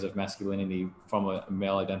changing ideas of masculinity from a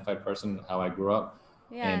male identified person, how I grew up,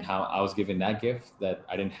 and how I was given that gift, that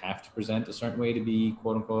I didn't have to present a certain way to be,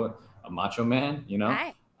 quote unquote, a macho man, you know?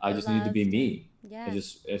 I just needed to be me. I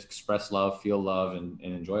just express love, feel love, and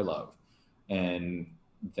enjoy love. And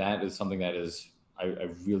that is something that I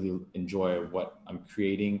really enjoy what I'm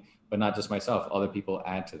creating, but not just myself, other people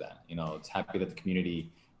add to that. You know, it's happy that the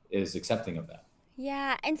community is accepting of that.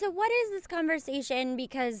 Yeah. And so what is this conversation?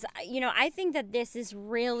 Because, I think that this is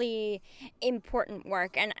really important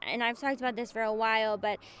work. And I've talked about this for a while,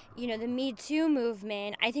 but, the Me Too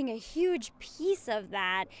movement, I think a huge piece of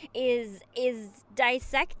that is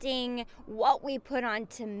dissecting what we put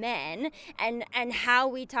onto men and how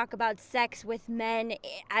we talk about sex with men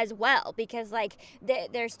as well. Because, like,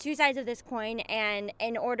 there's two sides of this coin. And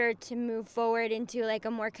in order to move forward into, like,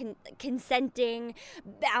 a more consenting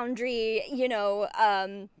boundary,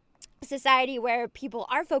 society where people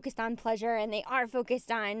are focused on pleasure and they are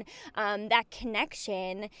focused on that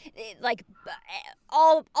connection, like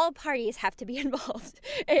all parties have to be involved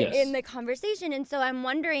in the conversation. And so I'm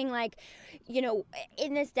wondering, like,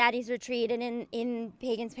 in this Daddy's Retreat and in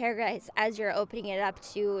Pagan's Paradise, as you're opening it up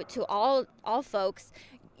to all folks,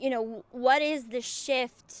 what is the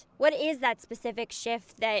shift? What is that specific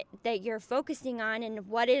shift that you're focusing on, and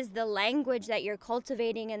what is the language that you're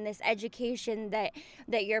cultivating and this education that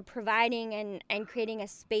you're providing and creating a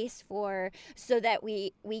space for, so that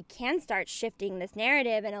we can start shifting this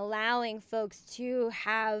narrative and allowing folks to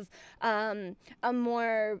have a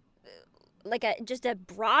more, like, just a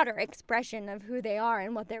broader expression of who they are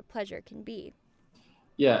and what their pleasure can be.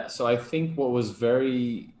 Yeah, so I think what was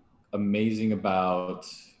very amazing about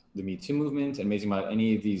the Me Too movement, and amazing about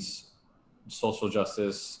any of these social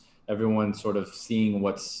justice, everyone sort of seeing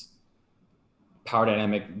what's power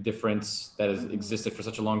dynamic difference that has existed for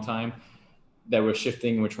such a long time, that we're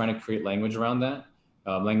shifting and we're trying to create language around that,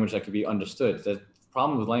 language that could be understood. The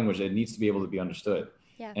problem with language, it needs to be able to be understood.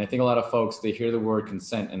 Yeah. And I think a lot of folks, they hear the word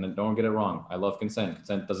consent, and don't get it wrong, I love consent.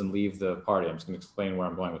 Consent doesn't leave the party. I'm just going to explain where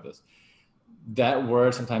I'm going with this. That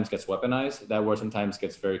word sometimes gets weaponized. That word sometimes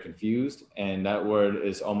gets very confused. And that word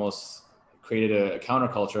is almost created a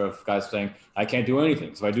counterculture of guys saying, I can't do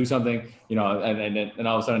anything. So if I do something, and all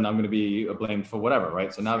of a sudden I'm going to be blamed for whatever,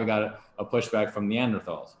 right? So now we got a pushback from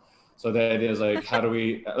Neanderthals. So the idea is, like, how do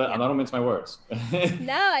we, I don't mince my words.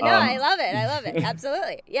 No, I love it.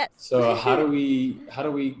 Absolutely. Yes. So how do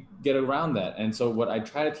we get around that? And so what I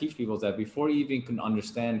try to teach people is that before you even can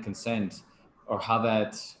understand consent, or how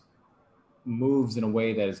that moves in a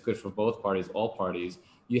way that is good for both parties, all parties,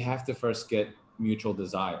 you have to first get mutual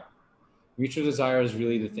desire. Mutual desire is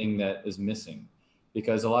really the thing that is missing,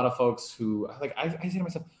 because a lot of folks who, like, I say to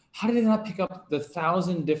myself, how did they not pick up the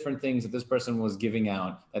 1,000 different things that this person was giving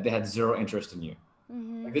out that they had zero interest in you?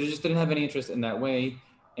 Mm-hmm. Like, they just didn't have any interest in that way.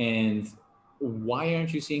 And why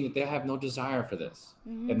aren't you seeing that they have no desire for this?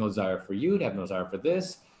 Mm-hmm. They have no desire for you, they have no desire for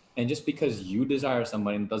this. And just because you desire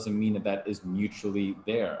somebody doesn't mean that is mutually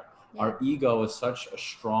there. Yeah. Our ego is such a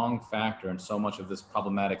strong factor in so much of this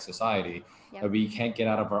problematic society that we can't get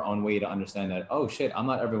out of our own way to understand that, oh shit, I'm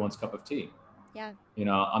not everyone's cup of tea. Yeah.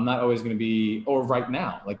 I'm not always going to be, or right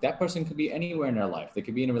now, like, that person could be anywhere in their life. They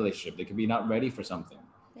could be in a relationship. They could be not ready for something.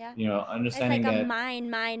 Yeah. Understanding it's like that.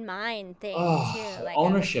 mine thing too. Like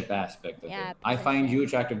ownership aspect of it. I find you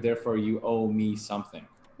attractive, therefore you owe me something.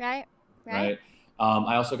 Right.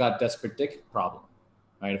 I also got desperate dick problem,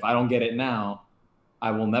 right? If I don't get it now, I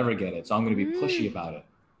will never get it. So I'm going to be pushy about it.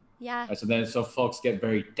 Yeah. Right? So folks get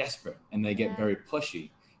very desperate and they get very pushy,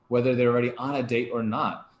 whether they're already on a date or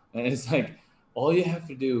not. And it's like, all you have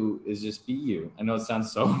to do is just be you. I know it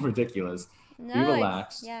sounds so ridiculous. Be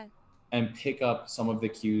relaxed and pick up some of the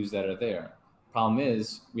cues that are there. Problem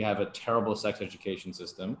is, we have a terrible sex education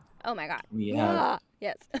system. Oh my God. We have,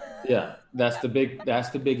 yes. Yeah, that's the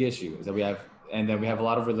big issue, is that we have, and then we have a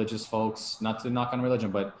lot of religious folks, not to knock on religion,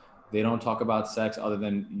 but they don't talk about sex other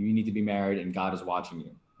than you need to be married and God is watching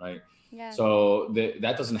you, right? Yeah. So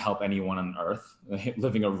that doesn't help anyone on earth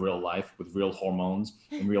living a real life with real hormones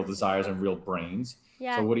and real desires and real brains.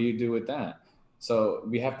 Yeah. So what do you do with that? So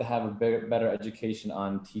we have to have a better education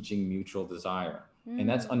on teaching mutual desire. And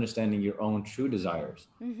that's understanding your own true desires.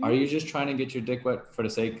 Mm-hmm. Are you just trying to get your dick wet for the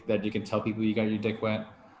sake that you can tell people you got your dick wet?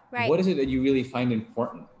 Right. What is it that you really find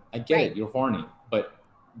important? I get it, you're horny, but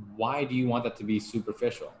why do you want that to be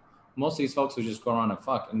superficial? Most of these folks who just go around and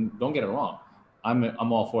fuck, and don't get it wrong,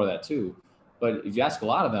 I'm all for that too. But if you ask a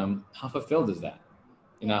lot of them, how fulfilled is that?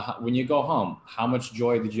 When you go home, how much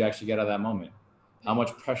joy did you actually get out of that moment? How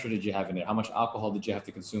much pressure did you have in it? How much alcohol did you have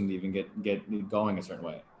to consume to even get going a certain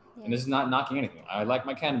way? Yeah. And this is not knocking anything. I like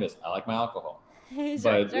my cannabis. I like my alcohol. Sure.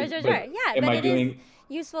 Yeah, but it is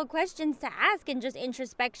useful questions to ask, and just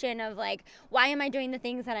introspection of, like, why am I doing the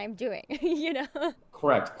things that I'm doing?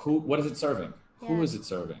 Correct. What is it serving? Yeah. Who is it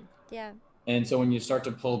serving? Yeah. And so when you start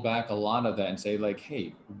to pull back a lot of that and say, like,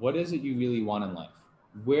 hey, what is it you really want in life?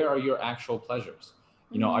 Where are your actual pleasures?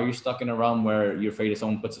 Are you stuck in a realm where you're afraid if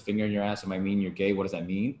someone puts a finger in your ass, it might mean you're gay? What does that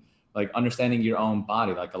mean? like understanding your own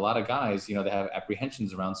body. Like a lot of guys, you know, they have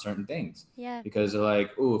apprehensions around certain things. Yeah. Because they're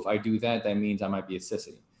like, oh, if I do that, that means I might be a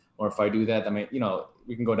sissy. Or if I do that, that might, you know,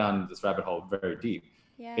 we can go down this rabbit hole very deep.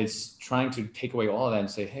 Yeah. It's trying to take away all of that and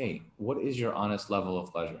say, hey, what is your honest level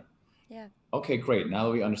of pleasure? Yeah. Okay, great. Now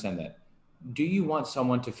that we understand that, do you want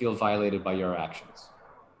someone to feel violated by your actions?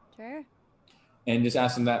 Sure. And just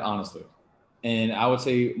ask them that honestly. And I would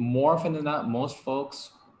say more often than not, most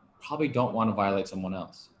folks probably don't want to violate someone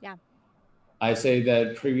else. Yeah. I say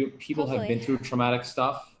that people have been through traumatic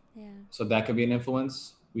stuff. Yeah. So that could be an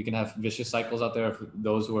influence. We can have vicious cycles out there.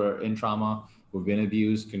 Those who are in trauma, who've been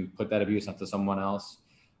abused, can put that abuse onto someone else.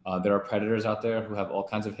 There are predators out there who have all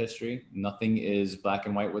kinds of history. Nothing is black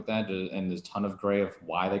and white with that. And there's a ton of gray of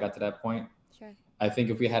why they got to that point. Sure. I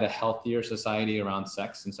think if we had a healthier society around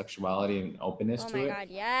sex and sexuality and openness to it. Oh my God,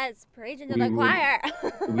 yes. Preaching to the choir.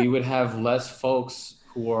 We would have less folks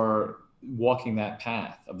who are walking that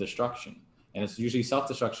path of destruction. And it's usually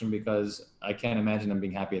self-destruction because I can't imagine them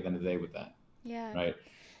being happy at the end of the day with that. Yeah. Right.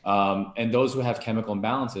 And those who have chemical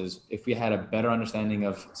imbalances, if we had a better understanding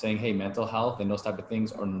of saying, hey, mental health and those type of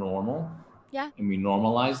things are normal. Yeah. And we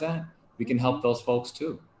normalize that, we can help those folks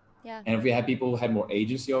too. Yeah. And if we had people who had more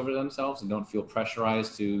agency over themselves and don't feel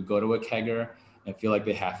pressurized to go to a kegger and feel like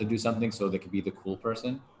they have to do something so they could be the cool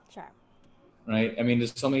person. Sure. Right. I mean,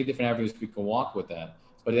 there's so many different avenues we can walk with that.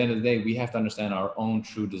 But at the end of the day, we have to understand our own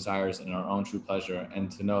true desires and our own true pleasure,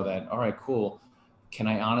 and to know that, all right, cool. Can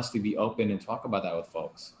I honestly be open and talk about that with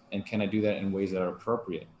folks? And can I do that in ways that are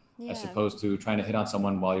appropriate, as opposed to trying to hit on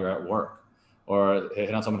someone while you're at work, or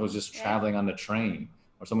hit on someone who's just traveling on the train,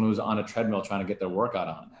 or someone who's on a treadmill trying to get their workout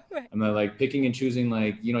on. Right. And they're like picking and choosing,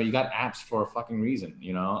 like, you know, you got apps for a fucking reason.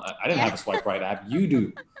 You know, I didn't have a swipe right app. You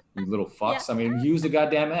do, you little fucks. I mean, use the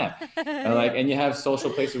goddamn app. And you have social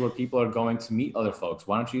places where people are going to meet other folks.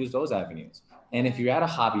 Why don't you use those avenues? And if you're at a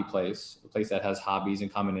hobby place, a place that has hobbies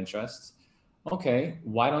and common interests, okay,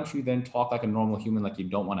 why don't you then talk like a normal human, like you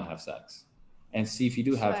don't want to have sex, and see if you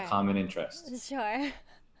do have common interests. Sure.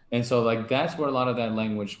 And so like, that's where a lot of that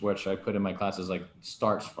language, which I put in my classes, like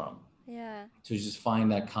starts from. Yeah. To just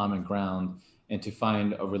find that common ground and to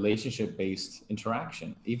find a relationship-based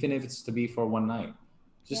interaction, even if it's to be for one night.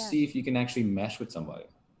 Just see if you can actually mesh with somebody.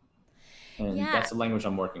 And that's the language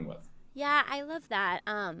I'm working with. Yeah, I love that.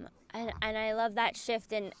 And I love that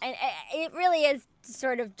shift. And it really is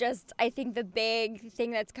sort of just, I think, the big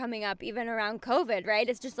thing that's coming up even around COVID, right?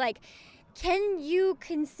 It's just like, can you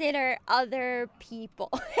consider other people?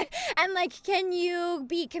 And like, can you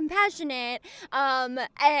be compassionate and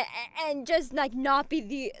just like not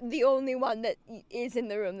be the only one that is in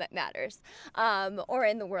the room that matters, or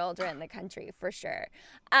in the world or in the country, for sure.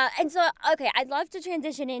 And so, okay, I'd love to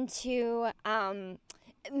transition into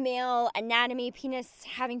male anatomy, penis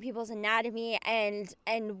having people's anatomy, and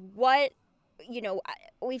what, you know,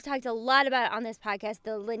 we've talked a lot about on this podcast,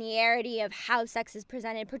 the linearity of how sex is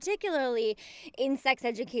presented, particularly in sex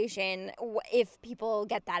education, if people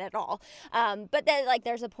get that at all. But then, like,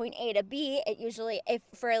 there's a point A to B. It usually, if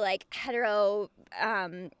for like hetero,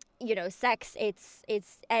 you know, sex, it's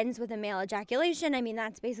ends with a male ejaculation. I mean,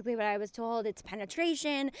 that's basically what I was told. It's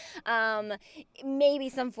penetration, maybe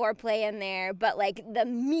some foreplay in there, but like the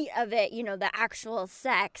meat of it, you know, the actual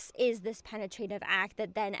sex is this penetrative act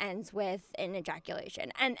that then ends with an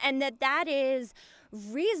ejaculation, and that is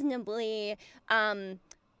reasonably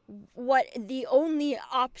what the only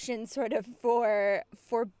option sort of for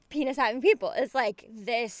penis having people is, like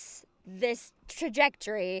this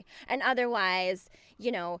trajectory, and otherwise,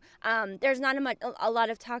 you know, there's not a lot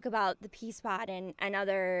of talk about the P-spot and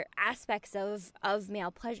other aspects of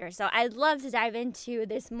male pleasure. So I'd love to dive into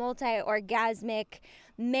this multi-orgasmic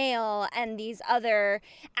male and these other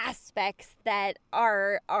aspects that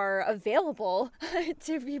are available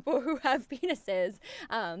to people who have penises,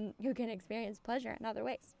 who can experience pleasure in other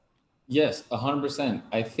ways. Yes, 100%.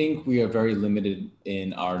 I think we are very limited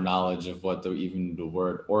in our knowledge of what even the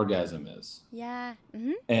word orgasm is. Yeah.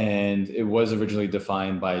 Mm-hmm. And it was originally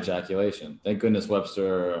defined by ejaculation. Thank goodness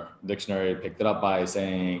Webster Dictionary picked it up by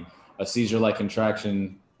saying a seizure-like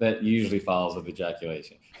contraction that usually follows with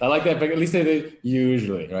ejaculation. I like that, but at least they did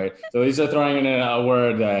usually, right? So at least they're throwing in a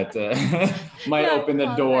word that might open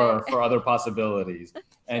the door for other possibilities.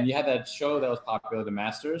 And you had that show that was popular, The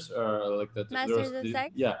Masters, or like the Masters of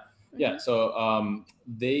Sex? Yeah. Yeah, so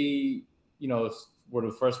they, you know, were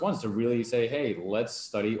the first ones to really say, hey, let's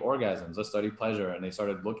study orgasms, let's study pleasure. And they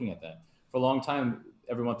started looking at that. For a long time,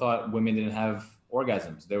 everyone thought women didn't have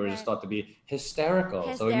orgasms. They were just thought to be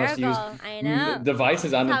hysterical. So we must use I know.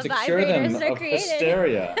 devices on them to cure them of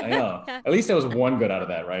hysteria. I know. Yeah. At least there was one good out of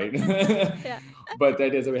that, right? Yeah. But the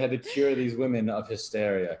idea is that we had to cure these women of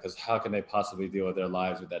hysteria, because how can they possibly deal with their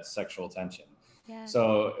lives with that sexual tension? Yeah.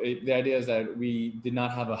 So the idea is that we did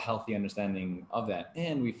not have a healthy understanding of that.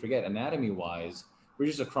 And we forget, anatomy-wise, we're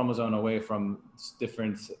just a chromosome away from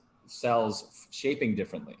different cells shaping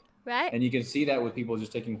differently. Right. And you can see that with people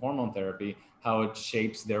just taking hormone therapy, how it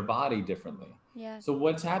shapes their body differently. Yeah. So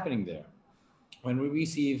what's happening there? When we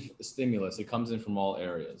receive stimulus, it comes in from all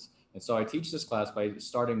areas. And so I teach this class by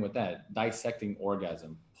starting with that, dissecting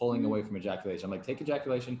orgasm, pulling away from ejaculation. I'm like, take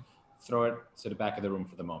ejaculation, throw it to the back of the room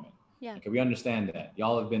for the moment. Yeah. Okay, we understand that.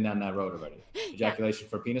 Y'all have been down that road already. Ejaculation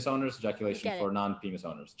for penis owners, ejaculation for non-penis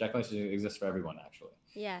owners. Ejaculation exists for everyone, actually.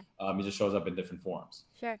 Yeah. It just shows up in different forms.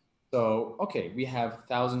 Sure. So, okay, we have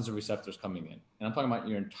thousands of receptors coming in, and I'm talking about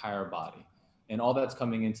your entire body, and all that's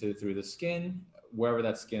coming into through the skin, wherever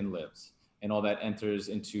that skin lives, and all that enters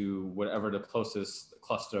into whatever the closest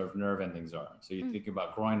cluster of nerve endings are. So you're thinking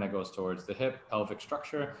about groin, that goes towards the hip, pelvic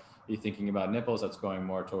structure. You're thinking about nipples, that's going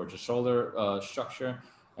more towards the shoulder structure,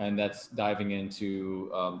 and that's diving into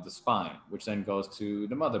the spine, which then goes to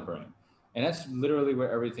the mother brain. And that's literally where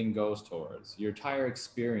everything goes towards. Your entire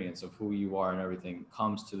experience of who you are and everything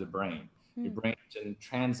comes to the brain. Your brain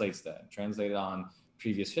translates that, translate it on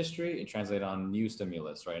previous history, and translate on new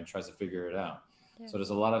stimulus, right? And tries to figure it out. Yeah. So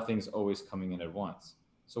there's a lot of things always coming in at once.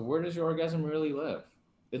 So where does your orgasm really live?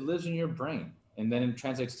 It lives in your brain, and then it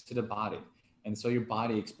translates to the body. And so your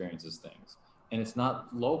body experiences things, and it's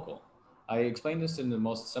not local. I explain this in the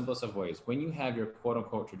most simplest of ways. When you have your quote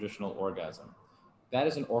unquote traditional orgasm, that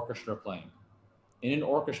is an orchestra playing. In an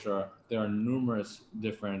orchestra, there are numerous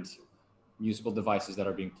different musical devices that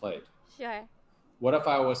are being played. Sure. What if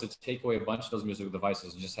I was to take away a bunch of those musical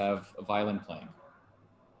devices and just have a violin playing,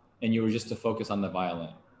 and you were just to focus on the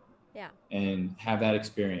violin? Yeah. And have that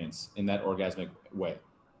experience in that orgasmic way?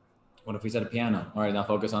 What if we said a piano? All right, now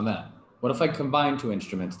focus on that. What if I combine two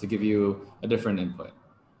instruments to give you a different input?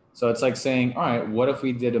 So it's like saying, all right, what if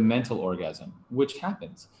we did a mental orgasm, which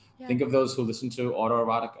happens? Yeah. Think of those who listen to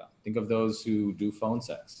autoerotica. Think of those who do phone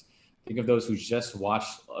sex. Think of those who just watch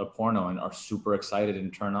a porno and are super excited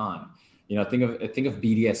and turn on. You know, think of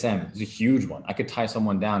BDSM. It's a huge one. I could tie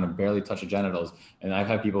someone down and barely touch the genitals, and I've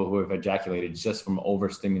had people who have ejaculated just from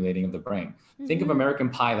overstimulating of the brain. Mm-hmm. Think of American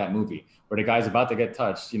Pie, that movie, where the guy's about to get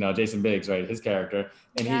touched. You know, Jason Biggs, right, his character,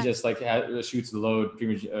 and he just like shoots the load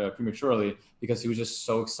prematurely because he was just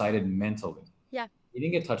so excited mentally. Yeah. He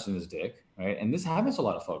didn't get touched in his dick, right? And this happens to a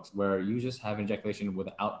lot of folks where you just have ejaculation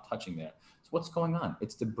without touching there. So what's going on?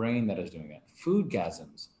 It's the brain that is doing that.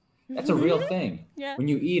 Foodgasms. That's a real thing. Yeah. When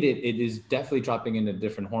you eat it, it is definitely dropping into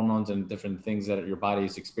different hormones and different things that your body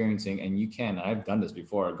is experiencing. And you can, I've done this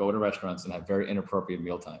before, go to restaurants and have very inappropriate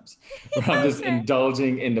meal times where I'm just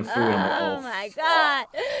indulging in the food. Oh my God.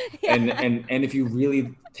 Yeah. And if you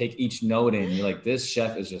really take each note in, you're like, this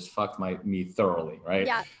chef has just fucked me thoroughly, right?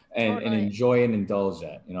 Yeah. And enjoy and indulge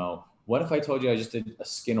that. You know, what if I told you I just did a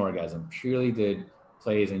skin orgasm, purely did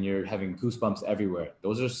plays, and you're having goosebumps everywhere?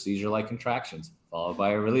 Those are seizure-like contractions, followed by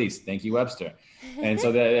a release. Thank you, Webster. And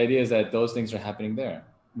so the idea is that those things are happening there.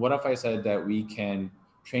 What if I said that we can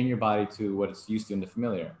train your body to what it's used to in the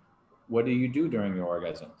familiar? What do you do during your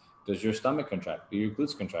orgasm? Does your stomach contract? Do your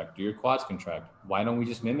glutes contract? Do your quads contract? Why don't we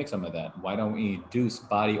just mimic some of that? Why don't we induce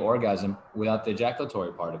body orgasm without the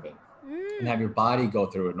ejaculatory part of it? And have your body go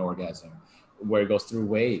through an orgasm where it goes through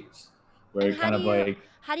waves, where it kind of like...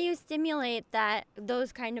 How do you stimulate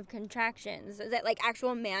those kind of contractions? Is it like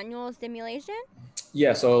actual manual stimulation?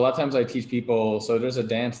 Yeah, so a lot of times I teach people, so there's a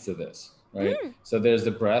dance to this, right? So there's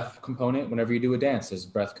the breath component. Whenever you do a dance, there's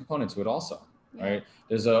breath component to it also, right?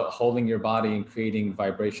 There's a holding your body and creating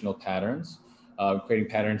vibrational patterns, creating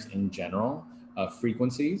patterns in general,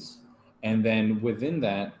 frequencies. And then within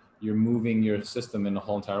that, you're moving your system in the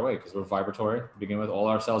whole entire way, because we're vibratory. To begin with, all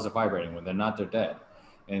our cells are vibrating. When they're not, they're dead.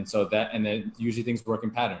 And so and then usually things work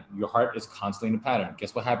in pattern. Your heart is constantly in a pattern.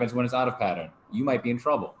 Guess what happens when it's out of pattern? You might be in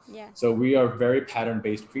trouble. Yeah. So we are very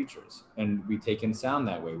pattern-based creatures, and we take in sound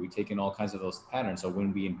that way. We take in all kinds of those patterns. So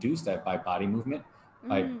when we induce that by body movement,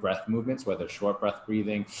 by breath movements, whether short breath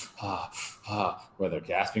breathing, whether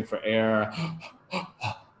gasping for air,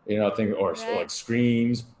 you know, or like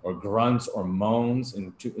screams or grunts or moans,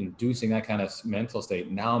 and inducing that kind of mental state.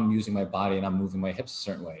 Now I'm using my body and I'm moving my hips a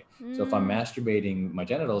certain way. So if I'm masturbating my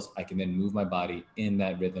genitals, I can then move my body in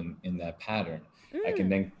that rhythm, in that pattern. I can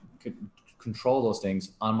then control those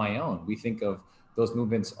things on my own. We think of those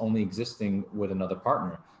movements only existing with another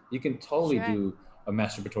partner. You can totally do a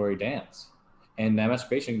masturbatory dance. And that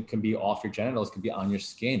masturbation can be off your genitals, can be on your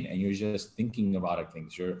skin, and you're just thinking erotic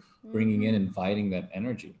things. You're bringing in, inviting that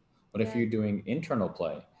energy. But if you're doing internal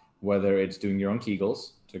play, whether it's doing your own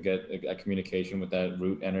Kegels to get a communication with that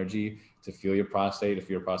root energy, to feel your prostate, if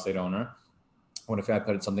you're a prostate owner, what if I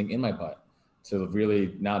put something in my butt to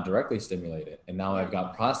really now directly stimulate it? And now I've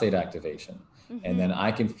got prostate activation, and then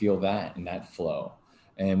I can feel that and that flow.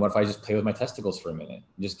 And what if I just play with my testicles for a minute?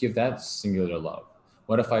 Just give that singular love.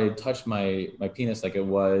 What if I touched my penis like it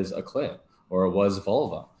was a clit or it was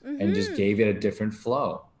vulva and just gave it a different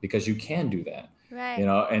flow? Because you can do that. Right. You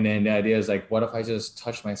know, and then the idea is like, what if I just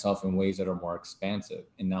touch myself in ways that are more expansive?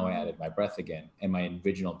 And now I added my breath again. And my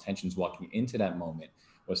original intentions walking into that moment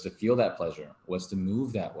was to feel that pleasure, was to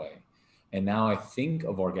move that way. And now I think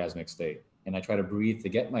of orgasmic state and I try to breathe to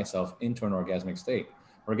get myself into an orgasmic state.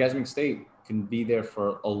 Orgasmic state can be there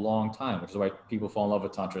for a long time, which is why people fall in love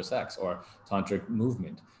with tantra sex or tantric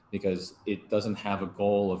movement, because it doesn't have a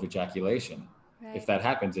goal of ejaculation. Right. If that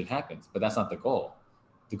happens, it happens, but that's not the goal.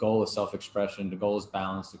 The goal is self-expression. The goal is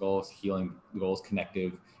balance. The goal is healing. The goal is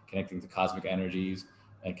connecting to cosmic energies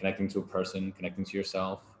and connecting to a person, connecting to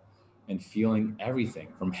yourself, and feeling everything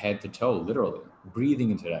from head to toe, literally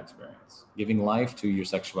breathing into that experience, giving life to your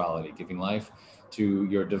sexuality, giving life to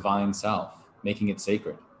your divine self, making it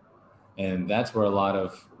sacred. And that's where a lot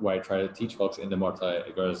of what I try to teach folks in the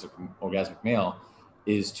multi-orgasmic male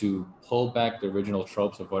is to pull back the original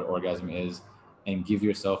tropes of what orgasm is and give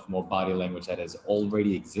yourself more body language that has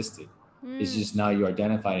already existed. It's just now you're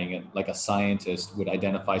identifying it like a scientist would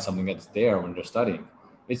identify something that's there when they're studying.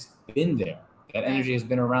 It's been there. That energy has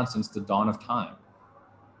been around since the dawn of time.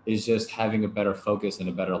 It's just having a better focus and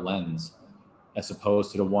a better lens as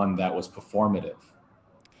opposed to the one that was performative.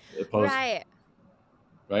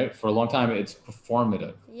 Right? For a long time, it's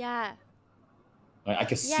performative. Yeah. Like, I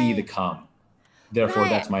can see the cum. Therefore,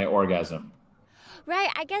 that's my orgasm. Right.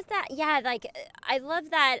 I guess that, like, I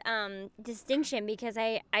love that distinction because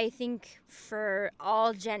I think for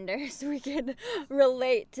all genders, we can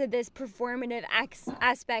relate to this performative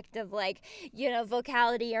aspect of, like, you know,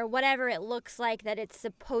 vocality or whatever it looks like that it's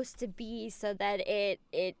supposed to be so that it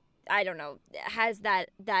I don't know, has that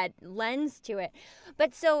lens to it.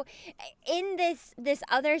 But so in this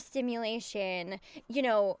other stimulation, you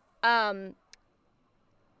know,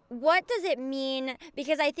 what does it mean?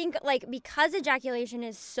 Because I think, like, because ejaculation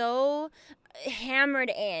is so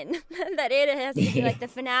hammered in that it has to be like the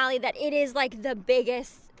finale, that it is like the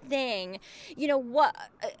biggest thing, you know, what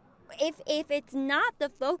if it's not the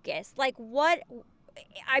focus, like, what,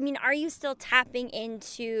 I mean, are you still tapping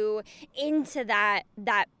into that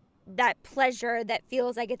pleasure that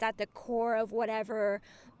feels like it's at the core of whatever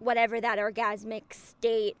that orgasmic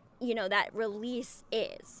state, you know, that release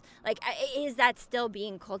is? Like, is that still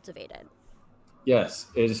being cultivated? Yes,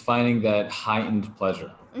 it is finding that heightened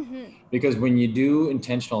pleasure. Because when you do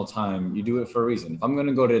intentional time, you do it for a reason. If I'm going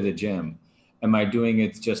to go to the gym, am I doing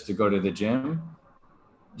it just to go to the gym,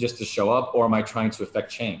 just to show up, or am I trying to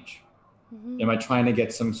affect change? Am I trying to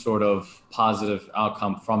get some sort of positive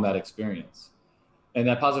outcome from that experience? And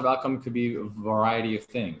that positive outcome could be a variety of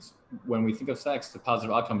things. When we think of sex, the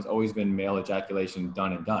positive outcome has always been male ejaculation,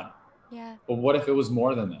 done and done. Yeah. But what if it was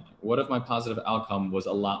more than that? What if my positive outcome was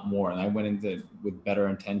a lot more and I went into it with better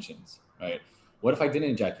intentions, right? What if I didn't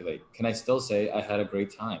ejaculate? Can I still say I had a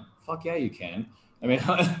great time? Fuck yeah, you can. I mean,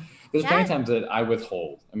 there's many times that I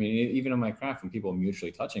withhold. I mean, even in my craft, when people are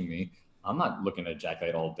mutually touching me, I'm not looking to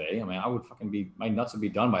ejaculate all day. I mean, I would my nuts would be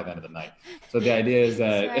done by the end of the night. So the idea is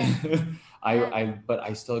that but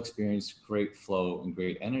I still experience great flow and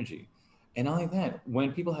great energy. And not only that,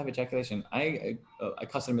 when people have ejaculation, I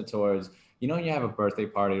custom it towards, you know, when you have a birthday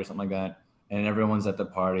party or something like that, and everyone's at the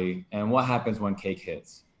party, and what happens when cake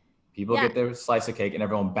hits? People get their slice of cake and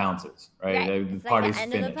everyone bounces, right? The party's like the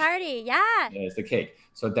end finished. Of the party, yeah, it's the cake.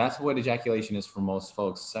 So that's what ejaculation is for most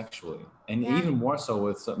folks sexually. And even more so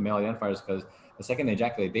with some male identifiers, because the second they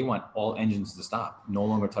ejaculate, they want all engines to stop, no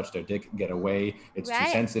longer touch their dick, get away. It's too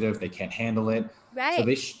sensitive. They can't handle it. Right. So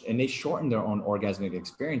they shorten their own orgasmic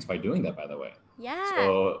experience by doing that, by the way. Yeah.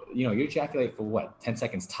 So, you know, you ejaculate for what, 10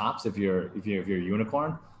 seconds tops if you're a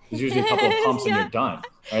unicorn. There's usually a couple of pumps and you're done.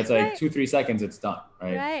 Right? It's like 2-3 seconds, it's done.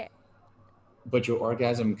 Right. But your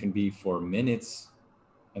orgasm can be for minutes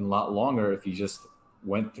and a lot longer if you just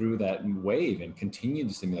went through that wave and continued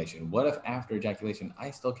the stimulation. What if after ejaculation,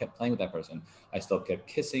 I still kept playing with that person? I still kept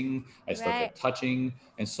kissing. I still kept touching.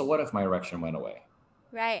 And so what if my erection went away?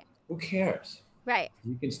 Right. Who cares? Right.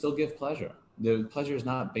 You can still give pleasure. The pleasure is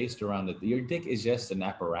not based around it. Your dick is just an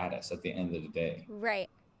apparatus at the end of the day. Right.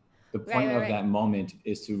 The point of that moment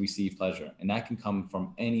is to receive pleasure. And that can come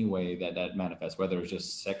from any way that manifests, whether it's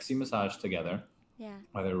just sexy massage together,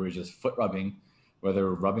 whether we're just foot rubbing, whether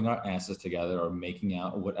we're rubbing our asses together or making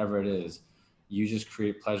out or whatever it is. You just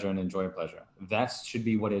create pleasure and enjoy pleasure. That should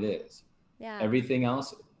be what it is. Yeah. Everything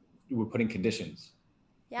else, we're putting conditions.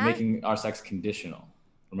 Yeah. We're making our sex conditional.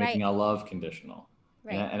 We're making our love conditional.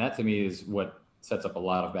 Right. And that to me is what sets up a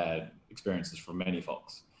lot of bad experiences for many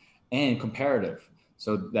folks. And comparative.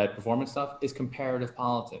 So that performance stuff is comparative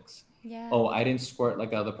politics. Yeah. Oh, I didn't squirt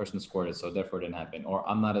like the other person squirted, so therefore it didn't happen. Or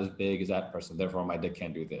I'm not as big as that person, therefore my dick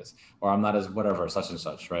can't do this. Or I'm not as whatever, such and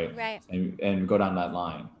such, right? Right. And go down that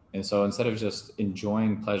line. And so instead of just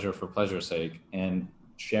enjoying pleasure for pleasure's sake and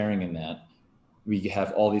sharing in that, we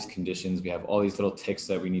have all these conditions, we have all these little ticks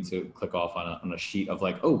that we need to click off on a sheet of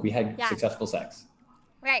like, oh, we had successful sex.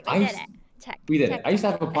 Right, we did it. Check. We did it. I used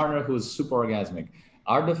to have a partner who was super orgasmic.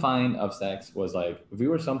 Our define of sex was like, if we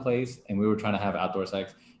were someplace and we were trying to have outdoor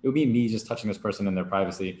sex, it would be me just touching this person in their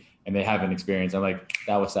privacy and they have an experience. I'm like,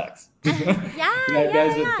 that was sex.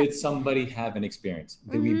 Did somebody have an experience?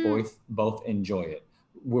 Did we both enjoy it?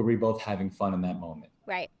 Were we both having fun in that moment?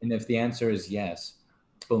 Right. And if the answer is yes,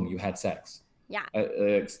 boom, you had sex. Yeah.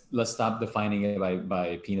 Let's stop defining it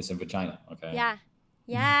by penis and vagina. Okay. Yeah.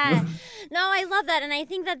 Yeah. No, I love that. And I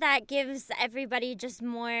think that gives everybody just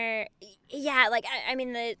more, like, I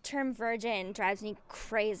mean, the term virgin drives me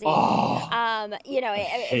crazy. Oh,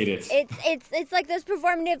 hate it. It's like this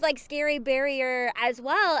performative, like, scary barrier as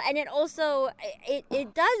well. And it also, it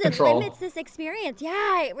limits this experience.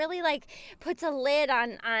 Yeah, it really, like, puts a lid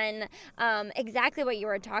on exactly what you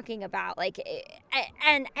were talking about. Like,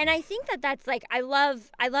 and I think that's, like, I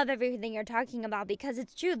love everything you're talking about because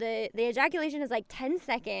it's true. The ejaculation is, like, 10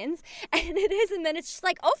 seconds and it is, and then it's just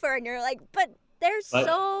like over and you're like, but there's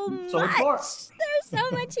so much more. There's so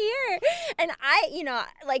much here. And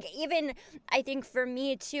even I think for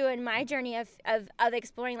me too, in my journey of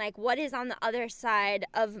exploring like what is on the other side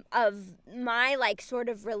of my like sort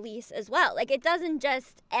of release as well. Like it doesn't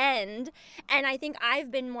just end. And I think I've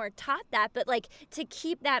been more taught that, but like to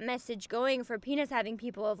keep that message going for penis having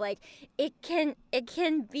people of like it can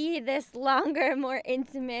be this longer, more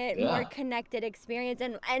intimate, more connected experience,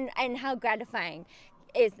 and how gratifying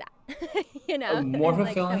is that? More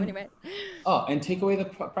fulfilling. And take away the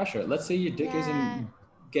pressure. Let's say your dick isn't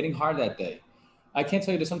getting hard that day. I can't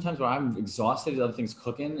tell you, there's sometimes where I'm exhausted, other things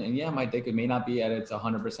cooking, and my dick may not be at its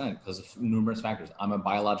 100% because of numerous factors. I'm a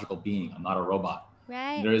biological being. I'm not a robot.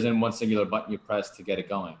 Right. There isn't one singular button you press to get it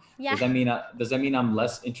going. Yeah. Does that mean I'm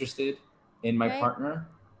less interested in my partner?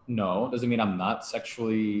 No. Does it mean I'm not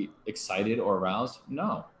sexually excited or aroused?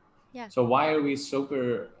 No. Yeah. So why are we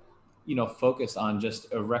super focused on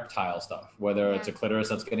just erectile stuff, whether it's a clitoris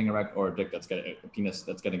that's getting erect or a penis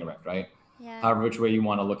that's getting erect, right? Yeah. However, which way you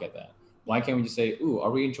want to look at that. Why can't we just say, ooh,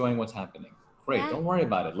 are we enjoying what's happening? Great, don't worry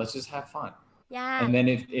about it. Let's just have fun. Yeah. And then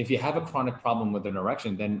if you have a chronic problem with an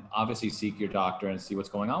erection, then obviously seek your doctor and see what's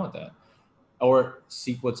going on with that. Or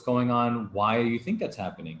seek what's going on, why you think that's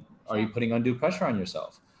happening. Are you putting undue pressure on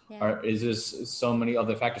yourself? Yeah. Or is this so many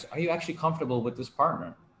other factors? Are you actually comfortable with this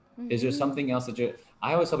partner? Mm-hmm. Is there something else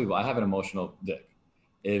I always tell people, I have an emotional dick.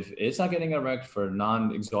 If it's not getting erect for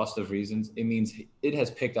non-exhaustive reasons, it means it has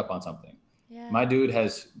picked up on something. Yeah. My dude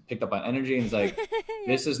has picked up on energy and is like,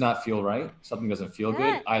 this does not feel right. Something doesn't feel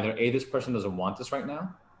good. Either this person doesn't want this right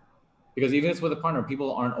now. Because even if it's with a partner,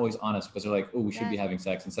 people aren't always honest because they're like, oh, we should be having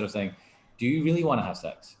sex. Instead of saying, do you really want to have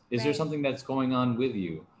sex? Is there something that's going on with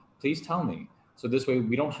you? Please tell me. So this way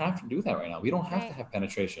we don't have to do that right now. We don't have to have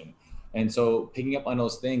penetration. And so picking up on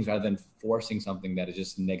those things rather than forcing something that is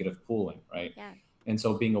just negative pooling, right? Yeah. And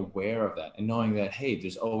so being aware of that and knowing that, hey,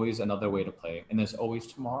 there's always another way to play and there's always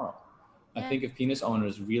tomorrow. Yeah. I think if penis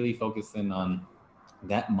owners really focus in on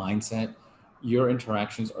that mindset, your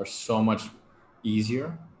interactions are so much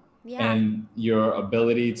easier and your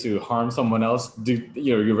ability to harm someone else,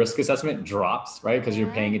 your risk assessment drops, right? Because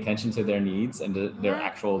you're paying attention to their needs and to their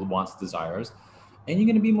actual wants, desires, and you're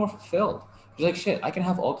going to be more fulfilled. You're like, shit, I can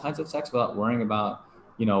have all kinds of sex without worrying about,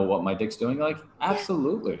 what my dick's doing. Like,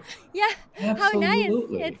 absolutely. Yeah. Absolutely. How nice.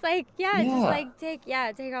 It's like, just like take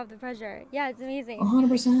off the pressure. Yeah, it's amazing.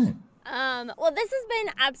 100%. Well, this has been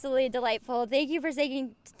absolutely delightful. Thank you for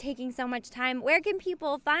taking so much time. Where can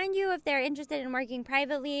people find you if they're interested in working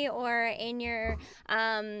privately or in your,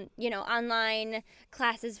 online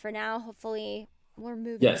classes for now? Hopefully we're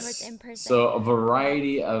moving towards in person. So a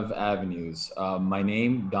variety of avenues. My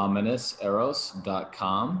name,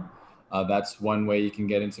 DominusEros.com. That's one way you can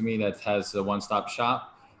get into me. That has a one-stop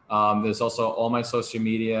shop. There's also all my social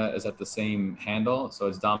media is at the same handle. So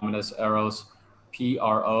it's Dominus Eros,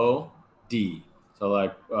 PROD. So So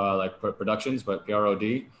like productions, but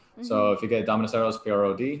PROD. So if you get Dominus Eros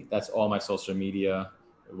PROD, that's all my social media,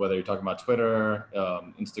 whether you're talking about Twitter,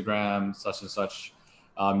 Instagram, such and such.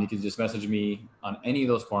 You can just message me on any of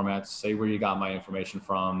those formats, say where you got my information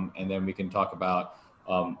from, and then we can talk about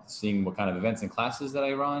seeing what kind of events and classes that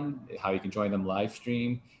I run, how you can join them live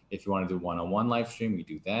stream. If you want to do one-on-one live stream, we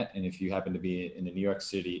do that. And if you happen to be in the New York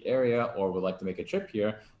City area or would like to make a trip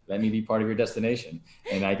here, let me be part of your destination.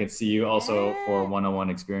 And I can see you also for one-on-one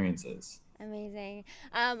experiences. Amazing.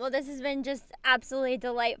 Well, this has been just absolutely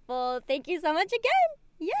delightful. Thank you so much again.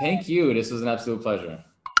 Yeah. Thank you. This was an absolute pleasure.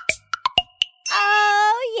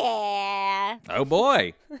 Oh, yeah. Oh,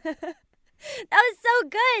 boy. That was so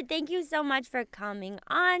good. Thank you so much for coming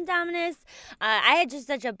on, Dominus. I had just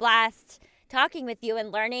such a blast talking with you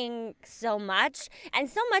and learning so much. And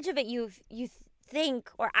so much of it you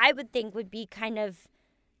think, or I would think, would be kind of,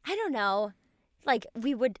 I don't know, like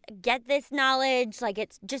we would get this knowledge, like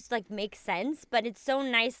it's just like makes sense, but it's so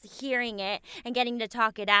nice hearing it and getting to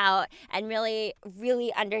talk it out and really,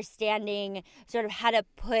 really understanding sort of how to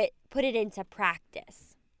put it into practice.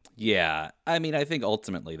 Yeah, I mean, I think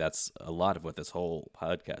ultimately that's a lot of what this whole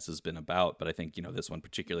podcast has been about. But I think, this one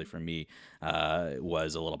particularly for me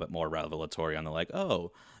was a little bit more revelatory on the like,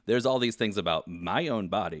 oh, there's all these things about my own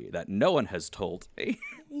body that no one has told me.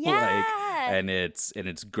 Yeah. And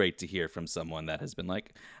it's great to hear from someone that has been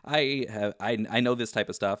like, I know this type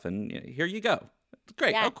of stuff, and here you go.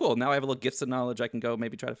 Great. Yeah. Oh, cool. Now I have a little gifts of knowledge I can go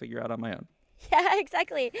maybe try to figure out on my own. Yeah,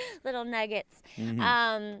 exactly. Little nuggets.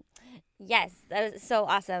 Mm-hmm. Yes, that was so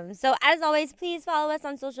awesome. So as always, please follow us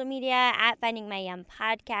on social media at Finding My Yum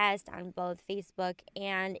Podcast on both Facebook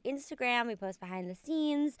and Instagram. We post behind the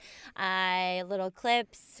scenes, little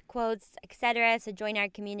clips, quotes, etc. So join our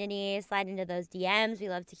community, slide into those DMs. We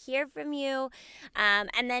love to hear from you.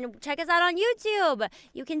 And then check us out on YouTube.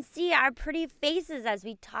 You can see our pretty faces as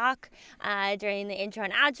we talk during the intro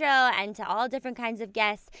and outro and to all different kinds of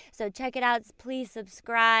guests. So check it out. Please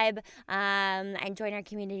subscribe and join our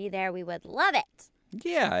community there. We would love it.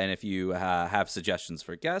 Yeah, and if you have suggestions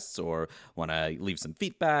for guests or want to leave some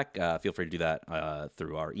feedback, feel free to do that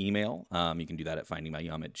through our email. You can do that at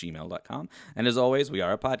findingmyyum@gmail.com. And as always, we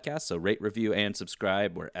are a podcast, so rate, review, and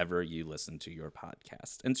subscribe wherever you listen to your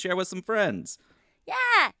podcast. And share with some friends.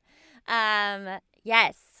 Yeah.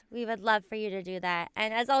 Yes, we would love for you to do that.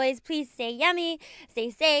 And as always, please stay yummy, stay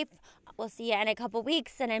safe. We'll see you in a couple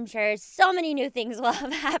weeks, and I'm sure so many new things will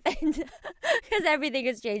have happened because everything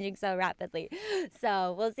is changing so rapidly.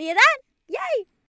 So we'll see you then. Yay!